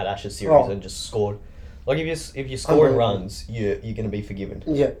in that Ashes series and just scored. Like if you're scoring runs, you're going to be forgiven.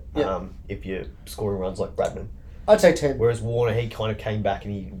 Yeah. If you're scoring runs like Bradman. I'd say 10. Whereas Warner, he kind of came back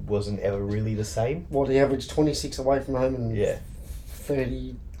and he wasn't ever really the same. He averaged 26 away from home and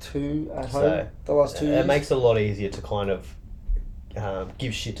 32 at home the last 2 years. It makes it a lot easier to kind of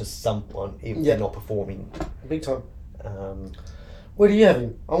give shit to someone if they're not performing. Big time. Where do you have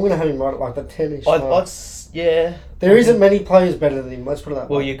him? I'm going to have him right at like the 10-ish mark. There isn't many players better than him, let's put it that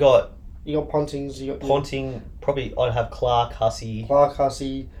way. Well, you got Pontings. Ponting, probably I'd have Clark, Hussey,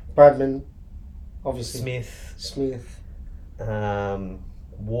 Bradman, obviously. Smith.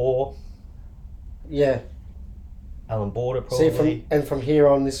 War. Yeah. Alan Border, probably. See, from here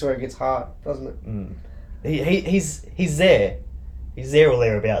on, this is where it gets hard, doesn't it? He's there. He's there or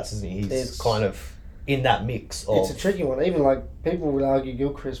thereabouts, isn't he? He's kind of in that mix of... It's a tricky one. Even, like, people would argue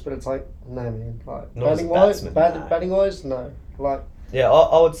Gilchrist, but it's like, no, man. Like, batting-wise, no. Like... Yeah,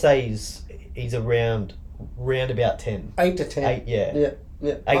 I would say he's around about 10. 8 to 10. Yeah.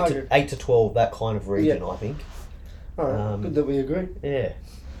 8 to 12, that kind of region, I think. All right, good that we agree. Yeah.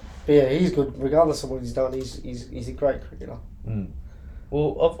 But yeah, he's good. Regardless of what he's done, he's a great cricketer.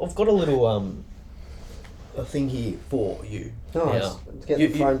 Well, I've got a little a thing here for you. Nice. It's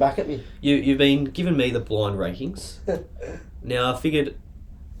getting thrown back at me. You've been giving me the blind rankings. Now, I figured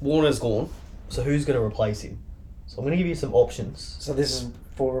Warner's gone, so who's going to replace him? So I'm going to give you some options. So this is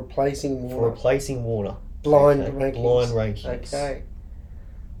for replacing Warner. Blind rankings. Okay.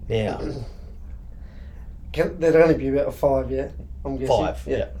 Now, there'd only be about 5, yeah? I'm guessing. 5,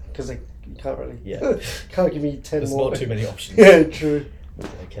 yeah. Because You can't really. Yeah. Can't give me 10 There's more. not too many options. Yeah, true.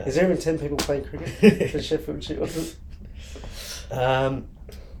 Okay. Is there even 10 people playing cricket for Sheffield Shield?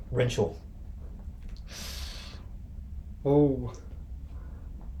 Renshaw. Ooh.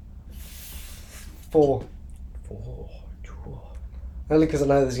 4. 4. Only because I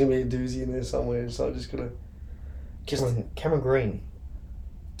know there's going to be a doozy in there somewhere, so I'm just going to... Cameron Green.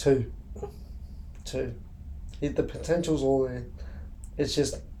 2. The potential's all there. It's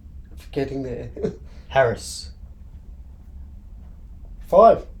just getting there. Harris.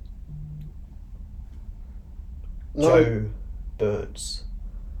 5. Joe Birds.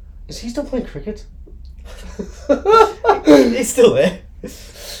 Is he still playing cricket? He's still there.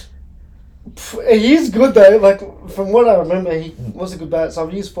 He is good though. Like from what I remember, he was a good bat. So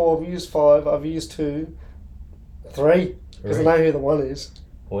I've used 4, I've used 5, I've used 2, 3 because I know who the 1 is.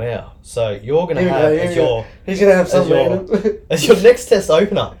 Wow. So you're gonna have he's gonna have some as your next test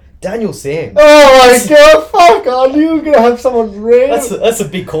opener, Daniel Sam. Oh my god! Fuck! I knew you were gonna have someone random. That's a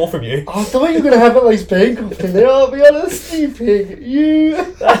big call from you. I thought you were gonna have at least Bancroft in there. I'll be honest, you pig. You.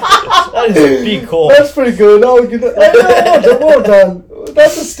 That is a big call. That's pretty good. I'll give it. Well done.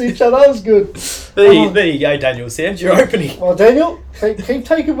 That's a stitcher. That was good. There you go, Daniel Sam. You're opening. Well, Daniel, keep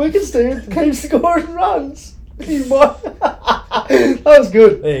taking wickets, dude. Keep scoring runs. You might. That was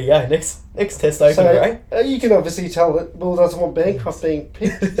good. There you go. Next test opener, right? You can obviously tell that Will doesn't want Bancroft being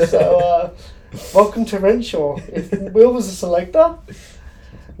picked. So, welcome to Renshaw. If Will was a selector,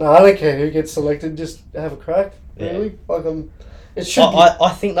 no, I don't care who gets selected. Just have a crack. Really, it should. I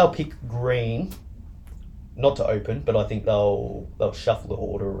think they'll pick Green, not to open, but I think they'll shuffle the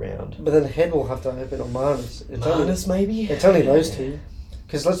order around. But then Head will have to open on Marnus. Maybe. It's only those two.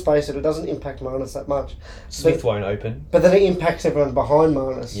 Because let's face it doesn't impact Marnus that much. Smith won't open. But then it impacts everyone behind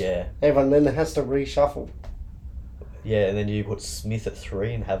Marnus. Yeah. Everyone then has to reshuffle. Yeah, and then you put Smith at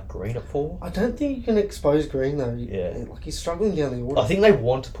 3 and have Green at 4. I don't think you can expose Green though. Yeah. Like he's struggling down the order. I think they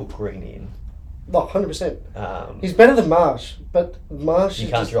want to put Green in. No, 100%. He's He's better than Marsh, but Marsh... You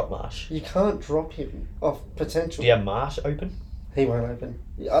can't drop Marsh. You can't drop him off potential. Do you have Marsh open? He won't open.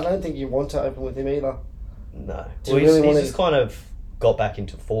 I don't think you want to open with him either. No. Do you really he's want just kind of got back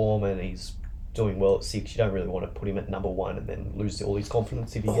into form and he's doing well at 6. You don't really want to put him at number 1 and then lose all his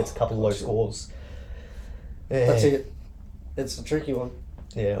confidence if he gets a couple of low scores. Yeah. That's it. It's a tricky one.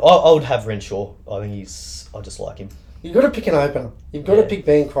 Yeah, I would have Renshaw. I just like him. You've got to pick an opener. You've got to pick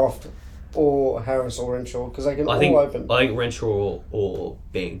Bancroft or Harris or Renshaw because they can all open. I think Renshaw or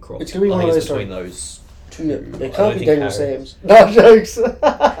Bancroft. It's going to be one of those between those two. Yeah, it can't be Daniel Sams. No jokes.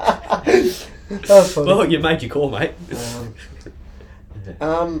 That was funny. Well, you made your call, mate.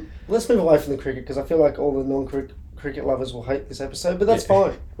 Let's move away from the cricket because I feel like all the non-cricket lovers will hate this episode, but that's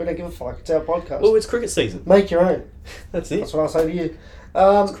fine. We don't give a fuck. It's our podcast. Well, it's cricket season. Make your own. That's it. That's what I'll say to you.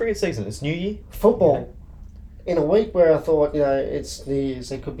 It's cricket season. It's New Year. Football. In a week where I thought, it's New Year's,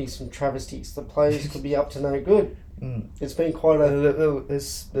 there could be some travesties. The players could be up to no good. It's been quite a...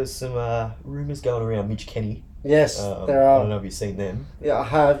 There's some rumours going around Mitch Kenny. Yes, there are. I don't know if you've seen them. Yeah, I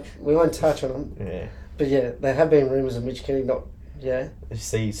have. We won't touch on them. Yeah. But yeah, there have been rumours of Mitch Kenny not... Yeah. Did you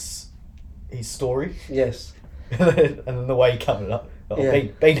see his story? Yes. And then the way he covered it up.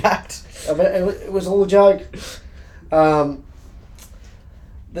 Being hacked. I mean, it was all a joke. There's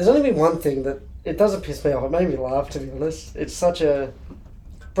only been one thing that... It doesn't piss me off. It made me laugh, to be honest. It's such a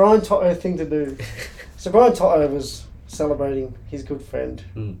Brian Toto thing to do. So Brian Toto was celebrating his good friend,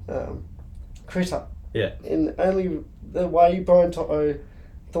 Critter. Yeah. In only the way Brian Toto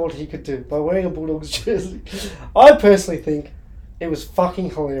thought he could do, by wearing a Bulldogs jersey. I personally think it was fucking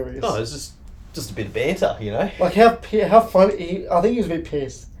hilarious. Oh, it's just a bit of banter, Like how funny. I think he was a bit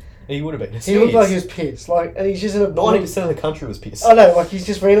pissed. He would have been. He looked like he was pissed. And he's just in a... 90% of the country was pissed. I know, he's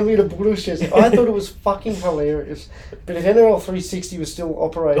just randomly in a Bulldogs jersey. I thought it was fucking hilarious. But if NRL 360 was still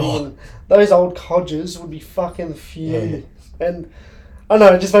operating, and those old codgers would be fucking fuming. Yeah. And I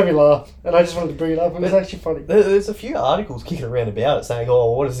know, it just made me laugh. And I just wanted to bring it up. It was actually funny. There's a few articles kicking around about it saying,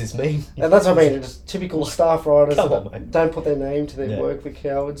 what does this mean? And that's what I mean. It's typical staff writers that don't put their name to their work, the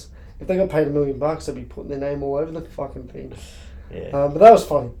cowards. If they got paid $1 million, they'd be putting their name all over the fucking thing. Yeah. But that was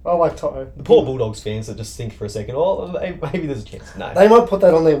funny. I like Toto. The poor Bulldogs fans that just think for a second, maybe there's a chance. No. They might put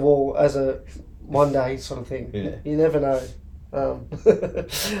that on their wall as a one day sort of thing. Yeah. You never know.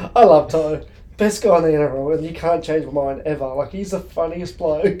 I love Toto. Best guy in the NRL, and you can't change my mind ever. He's the funniest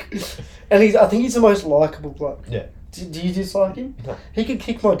bloke. And I think he's the most likeable bloke. Yeah. Do you dislike him? No. He could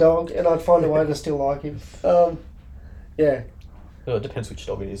kick my dog, and I'd find a way to still like him. Yeah. Well, it depends which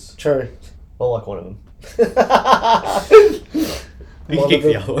dog it is. True. I like one of them. You can kick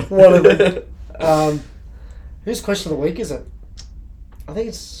the other one. One of them. Whose question of the week is it? I think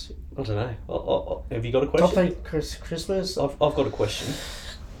it's I don't know. Have you got a top question? 8 Christmas. I've got a question.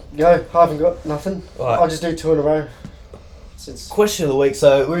 Go. I haven't got nothing. Right. I'll just do 2 in a row. Since Question of the week.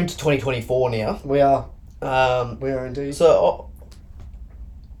 So we're into 2024 now. we are Um, indeed. so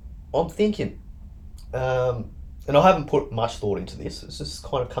I'm thinking, and I haven't put much thought into this. It's just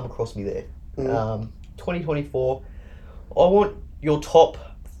kind of come across me there. 2024. I want your top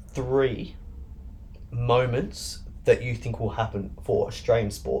 3 moments that you think will happen for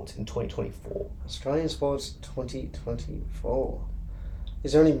Australian sports in 2024. Australian sports 2024.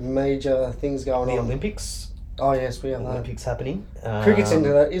 Is there any major things going The on? Olympics. Oh yes, we have that. Olympics happening. Cricket's into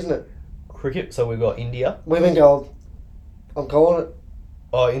that, isn't it? Cricket. So we've got India. Women gold. I'm calling it.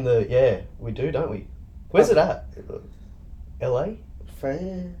 Oh, we do, don't we? Where's it at? LA?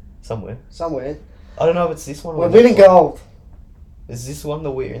 Fair. Somewhere. Somewhere. I don't know if it's this one. Or We're the next winning one. gold. Is this one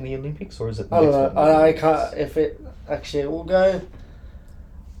that we're in the Olympics, or is it? The I don't next know. one? I can't. If it actually, we'll go.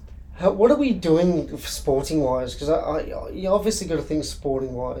 What are we doing sporting wise? Because you obviously got to think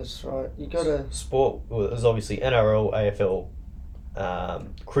sporting wise, right? You got to. Sport. Well, there's obviously NRL, AFL,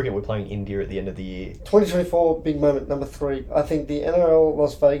 cricket. We're playing India at the end of the year. 2024 big moment number 3. I think the NRL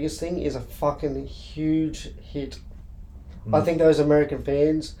Las Vegas thing is a fucking huge hit. I think those American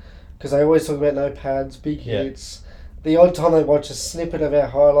fans, because they always talk about no pads, big hits. The odd time they watch a snippet of our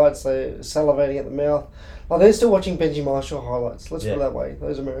highlights, they're salivating at the mouth. Like they're still watching Benji Marshall highlights. Let's put it that way.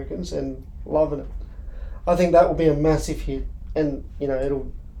 Those Americans and loving it. I think that will be a massive hit, and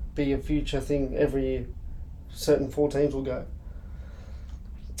it'll be a future thing every year. Certain 4 teams will go.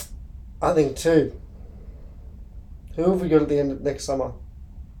 I think 2. Who have we got at the end of next summer?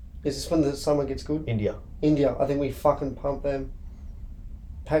 Is this when the summer gets good? India. I think we fucking pump them.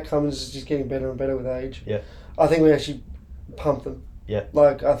 Pat Cummins is just getting better and better with age. Yeah. I think we actually pump them. Yeah.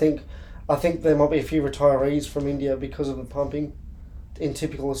 Like I think there might be a few retirees from India because of the pumping. In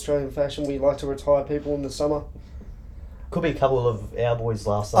typical Australian fashion, we like to retire people in the summer. Could be a couple of our boys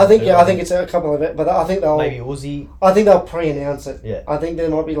last summer. I think I think it's a couple of it, but I think they'll maybe Uzi. I think they'll pre-announce it. Yeah. I think there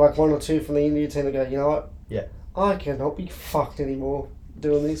might be like 1 or 2 from the India team that go, you know what? Yeah. I cannot be fucked anymore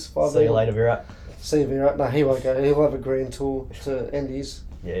doing this. See you later, Virat. See you, Virat. No, he won't go. He'll have a grand tour to end his.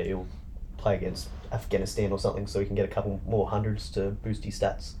 Yeah, he'll play against Afghanistan or something, so he can get a couple more hundreds to boost his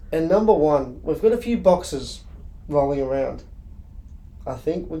stats. And number 1, we've got a few boxers rolling around. I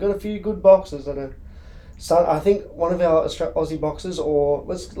think we've got a few good boxers that are. So I think one of our Aussie boxers, or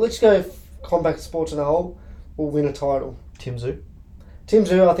let's go combat sports in a whole, will win a title. Tim Tszyu. Tim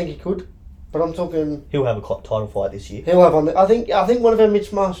Tszyu, I think he could, but I'm talking. He'll have a title fight this year. He'll have on. I think one of our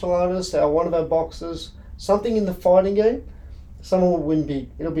mixed martial artists, one of our boxers, something in the fighting game, someone will win big.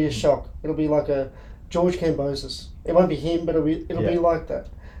 It'll be a shock. It'll be like a George Kambosos. It won't be him, but it'll be like that.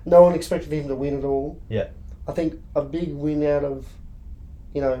 No one expected him to win at all. Yeah. I think a big win out of,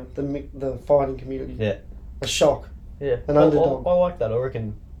 the fighting community. Yeah. A shock. Yeah. An underdog. I like that. I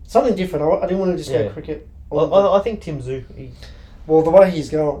reckon. Something different. I didn't want to just go cricket. I think Tim Tszyu. Well, the way he's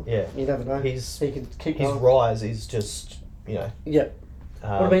going, yeah, you never know. He can keep his going. rise is just Yeah.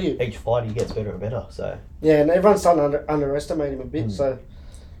 What about you? Each fight he gets better and better. So. Yeah, and everyone's starting to underestimate him a bit. So,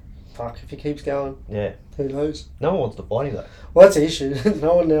 fuck, if he keeps going, yeah, who knows? No one wants to fight him though. Well, that's the issue.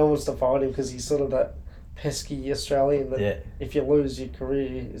 No one now wants to fight him because he's sort of that pesky Australian that if you lose your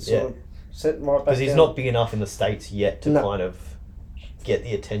career, it's sort of set right back. Because he's not big enough in the States yet to kind of get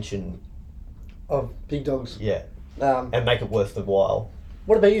the attention of big dogs. Yeah. And make it worth the while.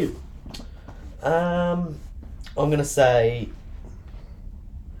 What about you? I'm gonna say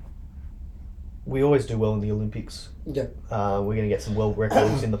we always do well in the Olympics. Yeah. We're gonna get some world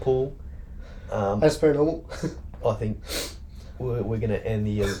records in the pool. As per normal. I think we're gonna end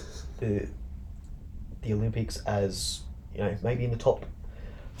the Olympics as maybe in the top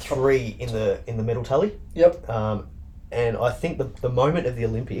 3 in the medal tally. Yep. And I think the moment of the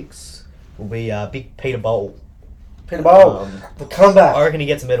Olympics will be big Peter Bowl. Peter Bowl, the comeback. I reckon he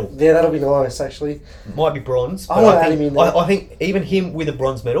gets a medal. Yeah, that'll be nice, actually. Might be bronze. I want to add him in there. I think even him with a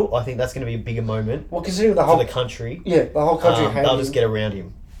bronze medal, I think that's going to be a bigger moment. Well, considering the whole for the country. Yeah, the whole country. They'll just get around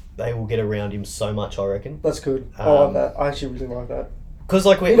him. They will get around him so much, I reckon. That's good. I like that. I actually really like that. Because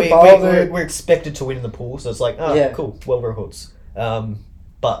we're expected to win in the pool, so it's like, cool, world records.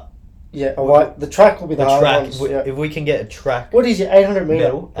 But yeah, the track will be the hard track. ones. If we get a track, what is your 800 meter?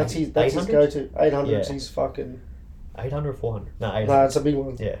 Medal, that's his go-to. 800 is his fucking. 800 or 400? No, 800. No, it's a big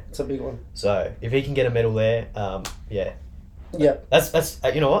one. Yeah, it's a big one. So if he can get a medal there, yeah. Yeah. That's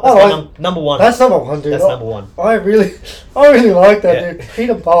you know what? That's number 1. That's number 1, dude. That's number 1. I really like that, dude.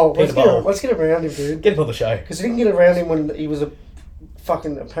 Peter Bowl. Let's get around him, dude. Get him on the show. Because we didn't get around him when he was a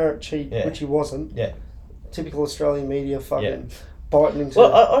fucking apparent cheat, which he wasn't. Yeah. Typical Australian media fucking biting into.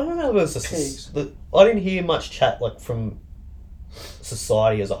 Well, I don't know if it was pigs. I didn't hear much chat like from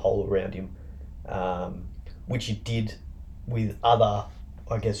society as a whole around him, which you did with other,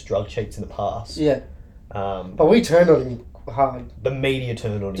 I guess, drug cheats in the past. Yeah. But But we turned on him hard. the media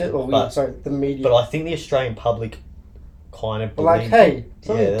turned on him. The media. But I think the Australian public kind of like, believed hey, him.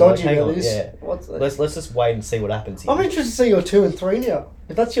 something they're dodgy hang about on, this. Yeah. What's that? Let's just wait and see what happens here. I'm interested to see your 2 and 3 now.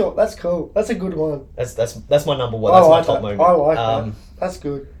 If that's cool. That's a good one. That's my number one. I That's like my top that. moment. I like that. That's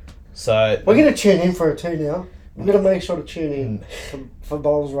good. So We're gonna tune in for it too now. We're gonna make sure to tune in for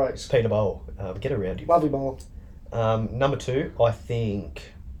Bowles race. Peter Bowl, get around him. Lovely Bowl. Number 2, I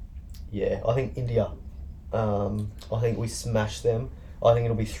think India. I think we smashed them. I think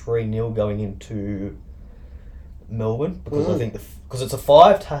it'll be 3-0 going into Melbourne because I think because it's a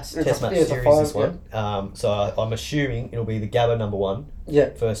 5 test match series this one. So I'm assuming it'll be the Gabba number 1. Yeah.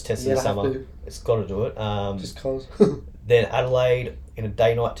 First test of the summer. It's got to do it. Just cause. Then Adelaide in a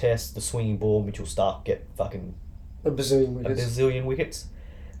day-night test, the swinging ball, Mitchell Stark get fucking a bazillion a wickets. bazillion wickets,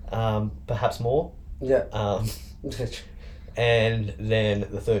 perhaps more. Yeah. And then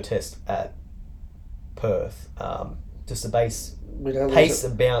the third test at Perth, just the pace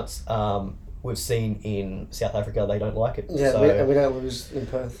and bounce we've seen in South Africa. They don't like it. Yeah, so, we don't lose in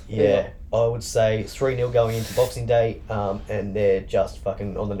Perth. Yeah, I would say 3-0 going into Boxing Day, and they're just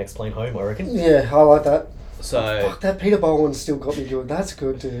fucking on the next plane home, I reckon. Yeah, I like that. So fuck, that Peter Bowl one still got me good. That's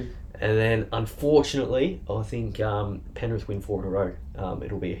good, dude. And then, unfortunately, I think Penrith win 4 in a row.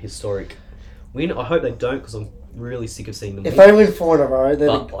 It'll be a historic win. I hope they don't, because I'm really sick of seeing them If win. they win 4 in a row,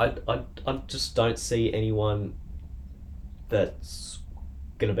 then... But I just don't see anyone that's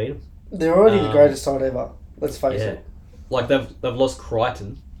going to beat them. They're already the greatest side ever. Let's face it. Like, they've lost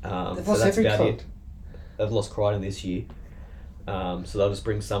Crichton. They've so lost that's every about cunt. it. They've lost Crichton this year. So they'll just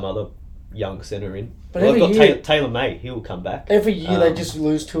bring some other young centre in. But Well, every they've got year- Taylor May. He'll come back. Every year they just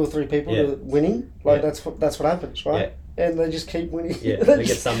lose 2 or 3 people Yeah. to winning. Like, Yeah. that's what happens, right? And they just keep winning. Yeah, they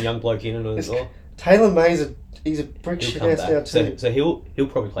get some young bloke in and as well. Taylor May's he's a brick He'll shit come ass now back. too. So he'll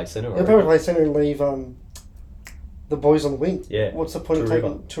probably play centre. He'll probably play centre and leave the boys on the wing. Yeah. What's the point of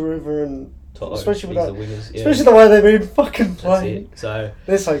taking Taruva and Toto, especially with he's that, the wingers, yeah. especially the way they've been fucking That's playing. it. So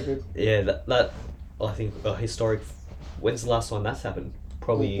They're so good. yeah, that I think a historic. When's the last time that's happened?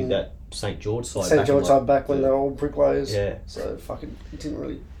 Probably that St George side. St back George in, side back when they were all bricklayers. Yeah. So fucking it didn't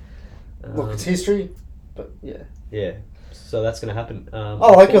really look. It's history, but yeah. Yeah. So that's gonna happen. I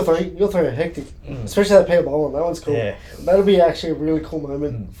like your 3. Your 3 are hectic, especially that Peter Bowl one. That one's cool. Yeah. That'll be actually a really cool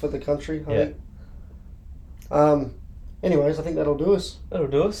moment for the country. I think. Anyways, I think that'll do us. That'll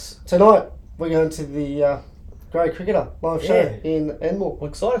do us. Tonight we're going to the Grey Cricketer live show Yeah. in Enmore. I'm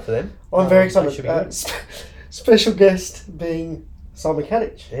excited for them. I'm very That should excited. be good. Special guest being Simon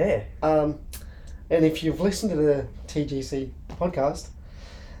Kadich. Yeah. And if you've listened to the TGC podcast,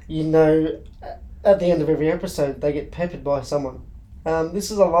 you know at the end of every episode they get peppered by someone.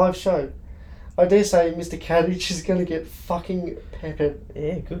 This is a live show. I dare say Mr. Kadich is going to get fucking peppered.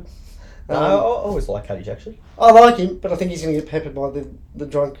 Yeah. Good. No, I always like Kadich actually. I like him, but I think he's going to get peppered by the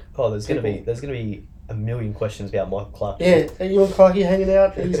drunk. Oh, there's gonna people. be a million questions about Michael Clark. Yeah, are you and Clarky hanging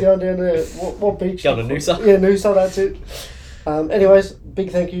out? He's going down to what beach? Going to Noosa. Yeah, Noosa, that's it. Anyways,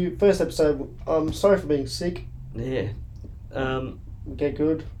 big thank you. First episode. I'm sorry for being sick. Yeah. Get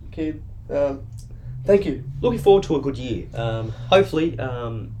good, kid. Thank you. Looking forward to a good year. Hopefully,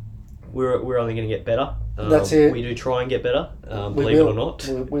 we're only going to get better. That's it. We do try and get better, We believe will. it or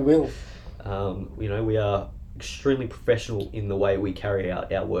not. We will. We are extremely professional in the way we carry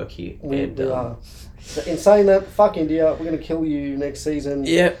out our work here. We are. So in saying that, fuck India. We're going to kill you next season.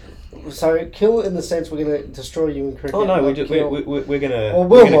 Yeah. So kill in the sense we're going to destroy you in cricket. Oh no, not kill. we're gonna. Or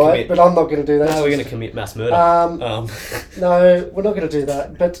we're we'll gonna might, commit, but I'm not going to do that. no, we're gonna commit mass murder. No, we're not going to do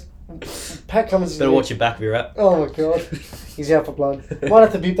that. But Pat Cummins is Better watch your back, Virat. Oh my god, he's out for blood. Might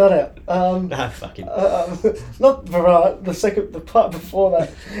have to beep that out. Nah, fucking. Not Virat, the part before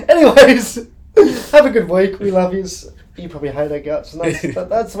that. Anyways, have a good week. We love yous. You probably hate our guts, and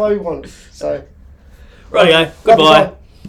that's the way we want it. So, Rightio. Goodbye.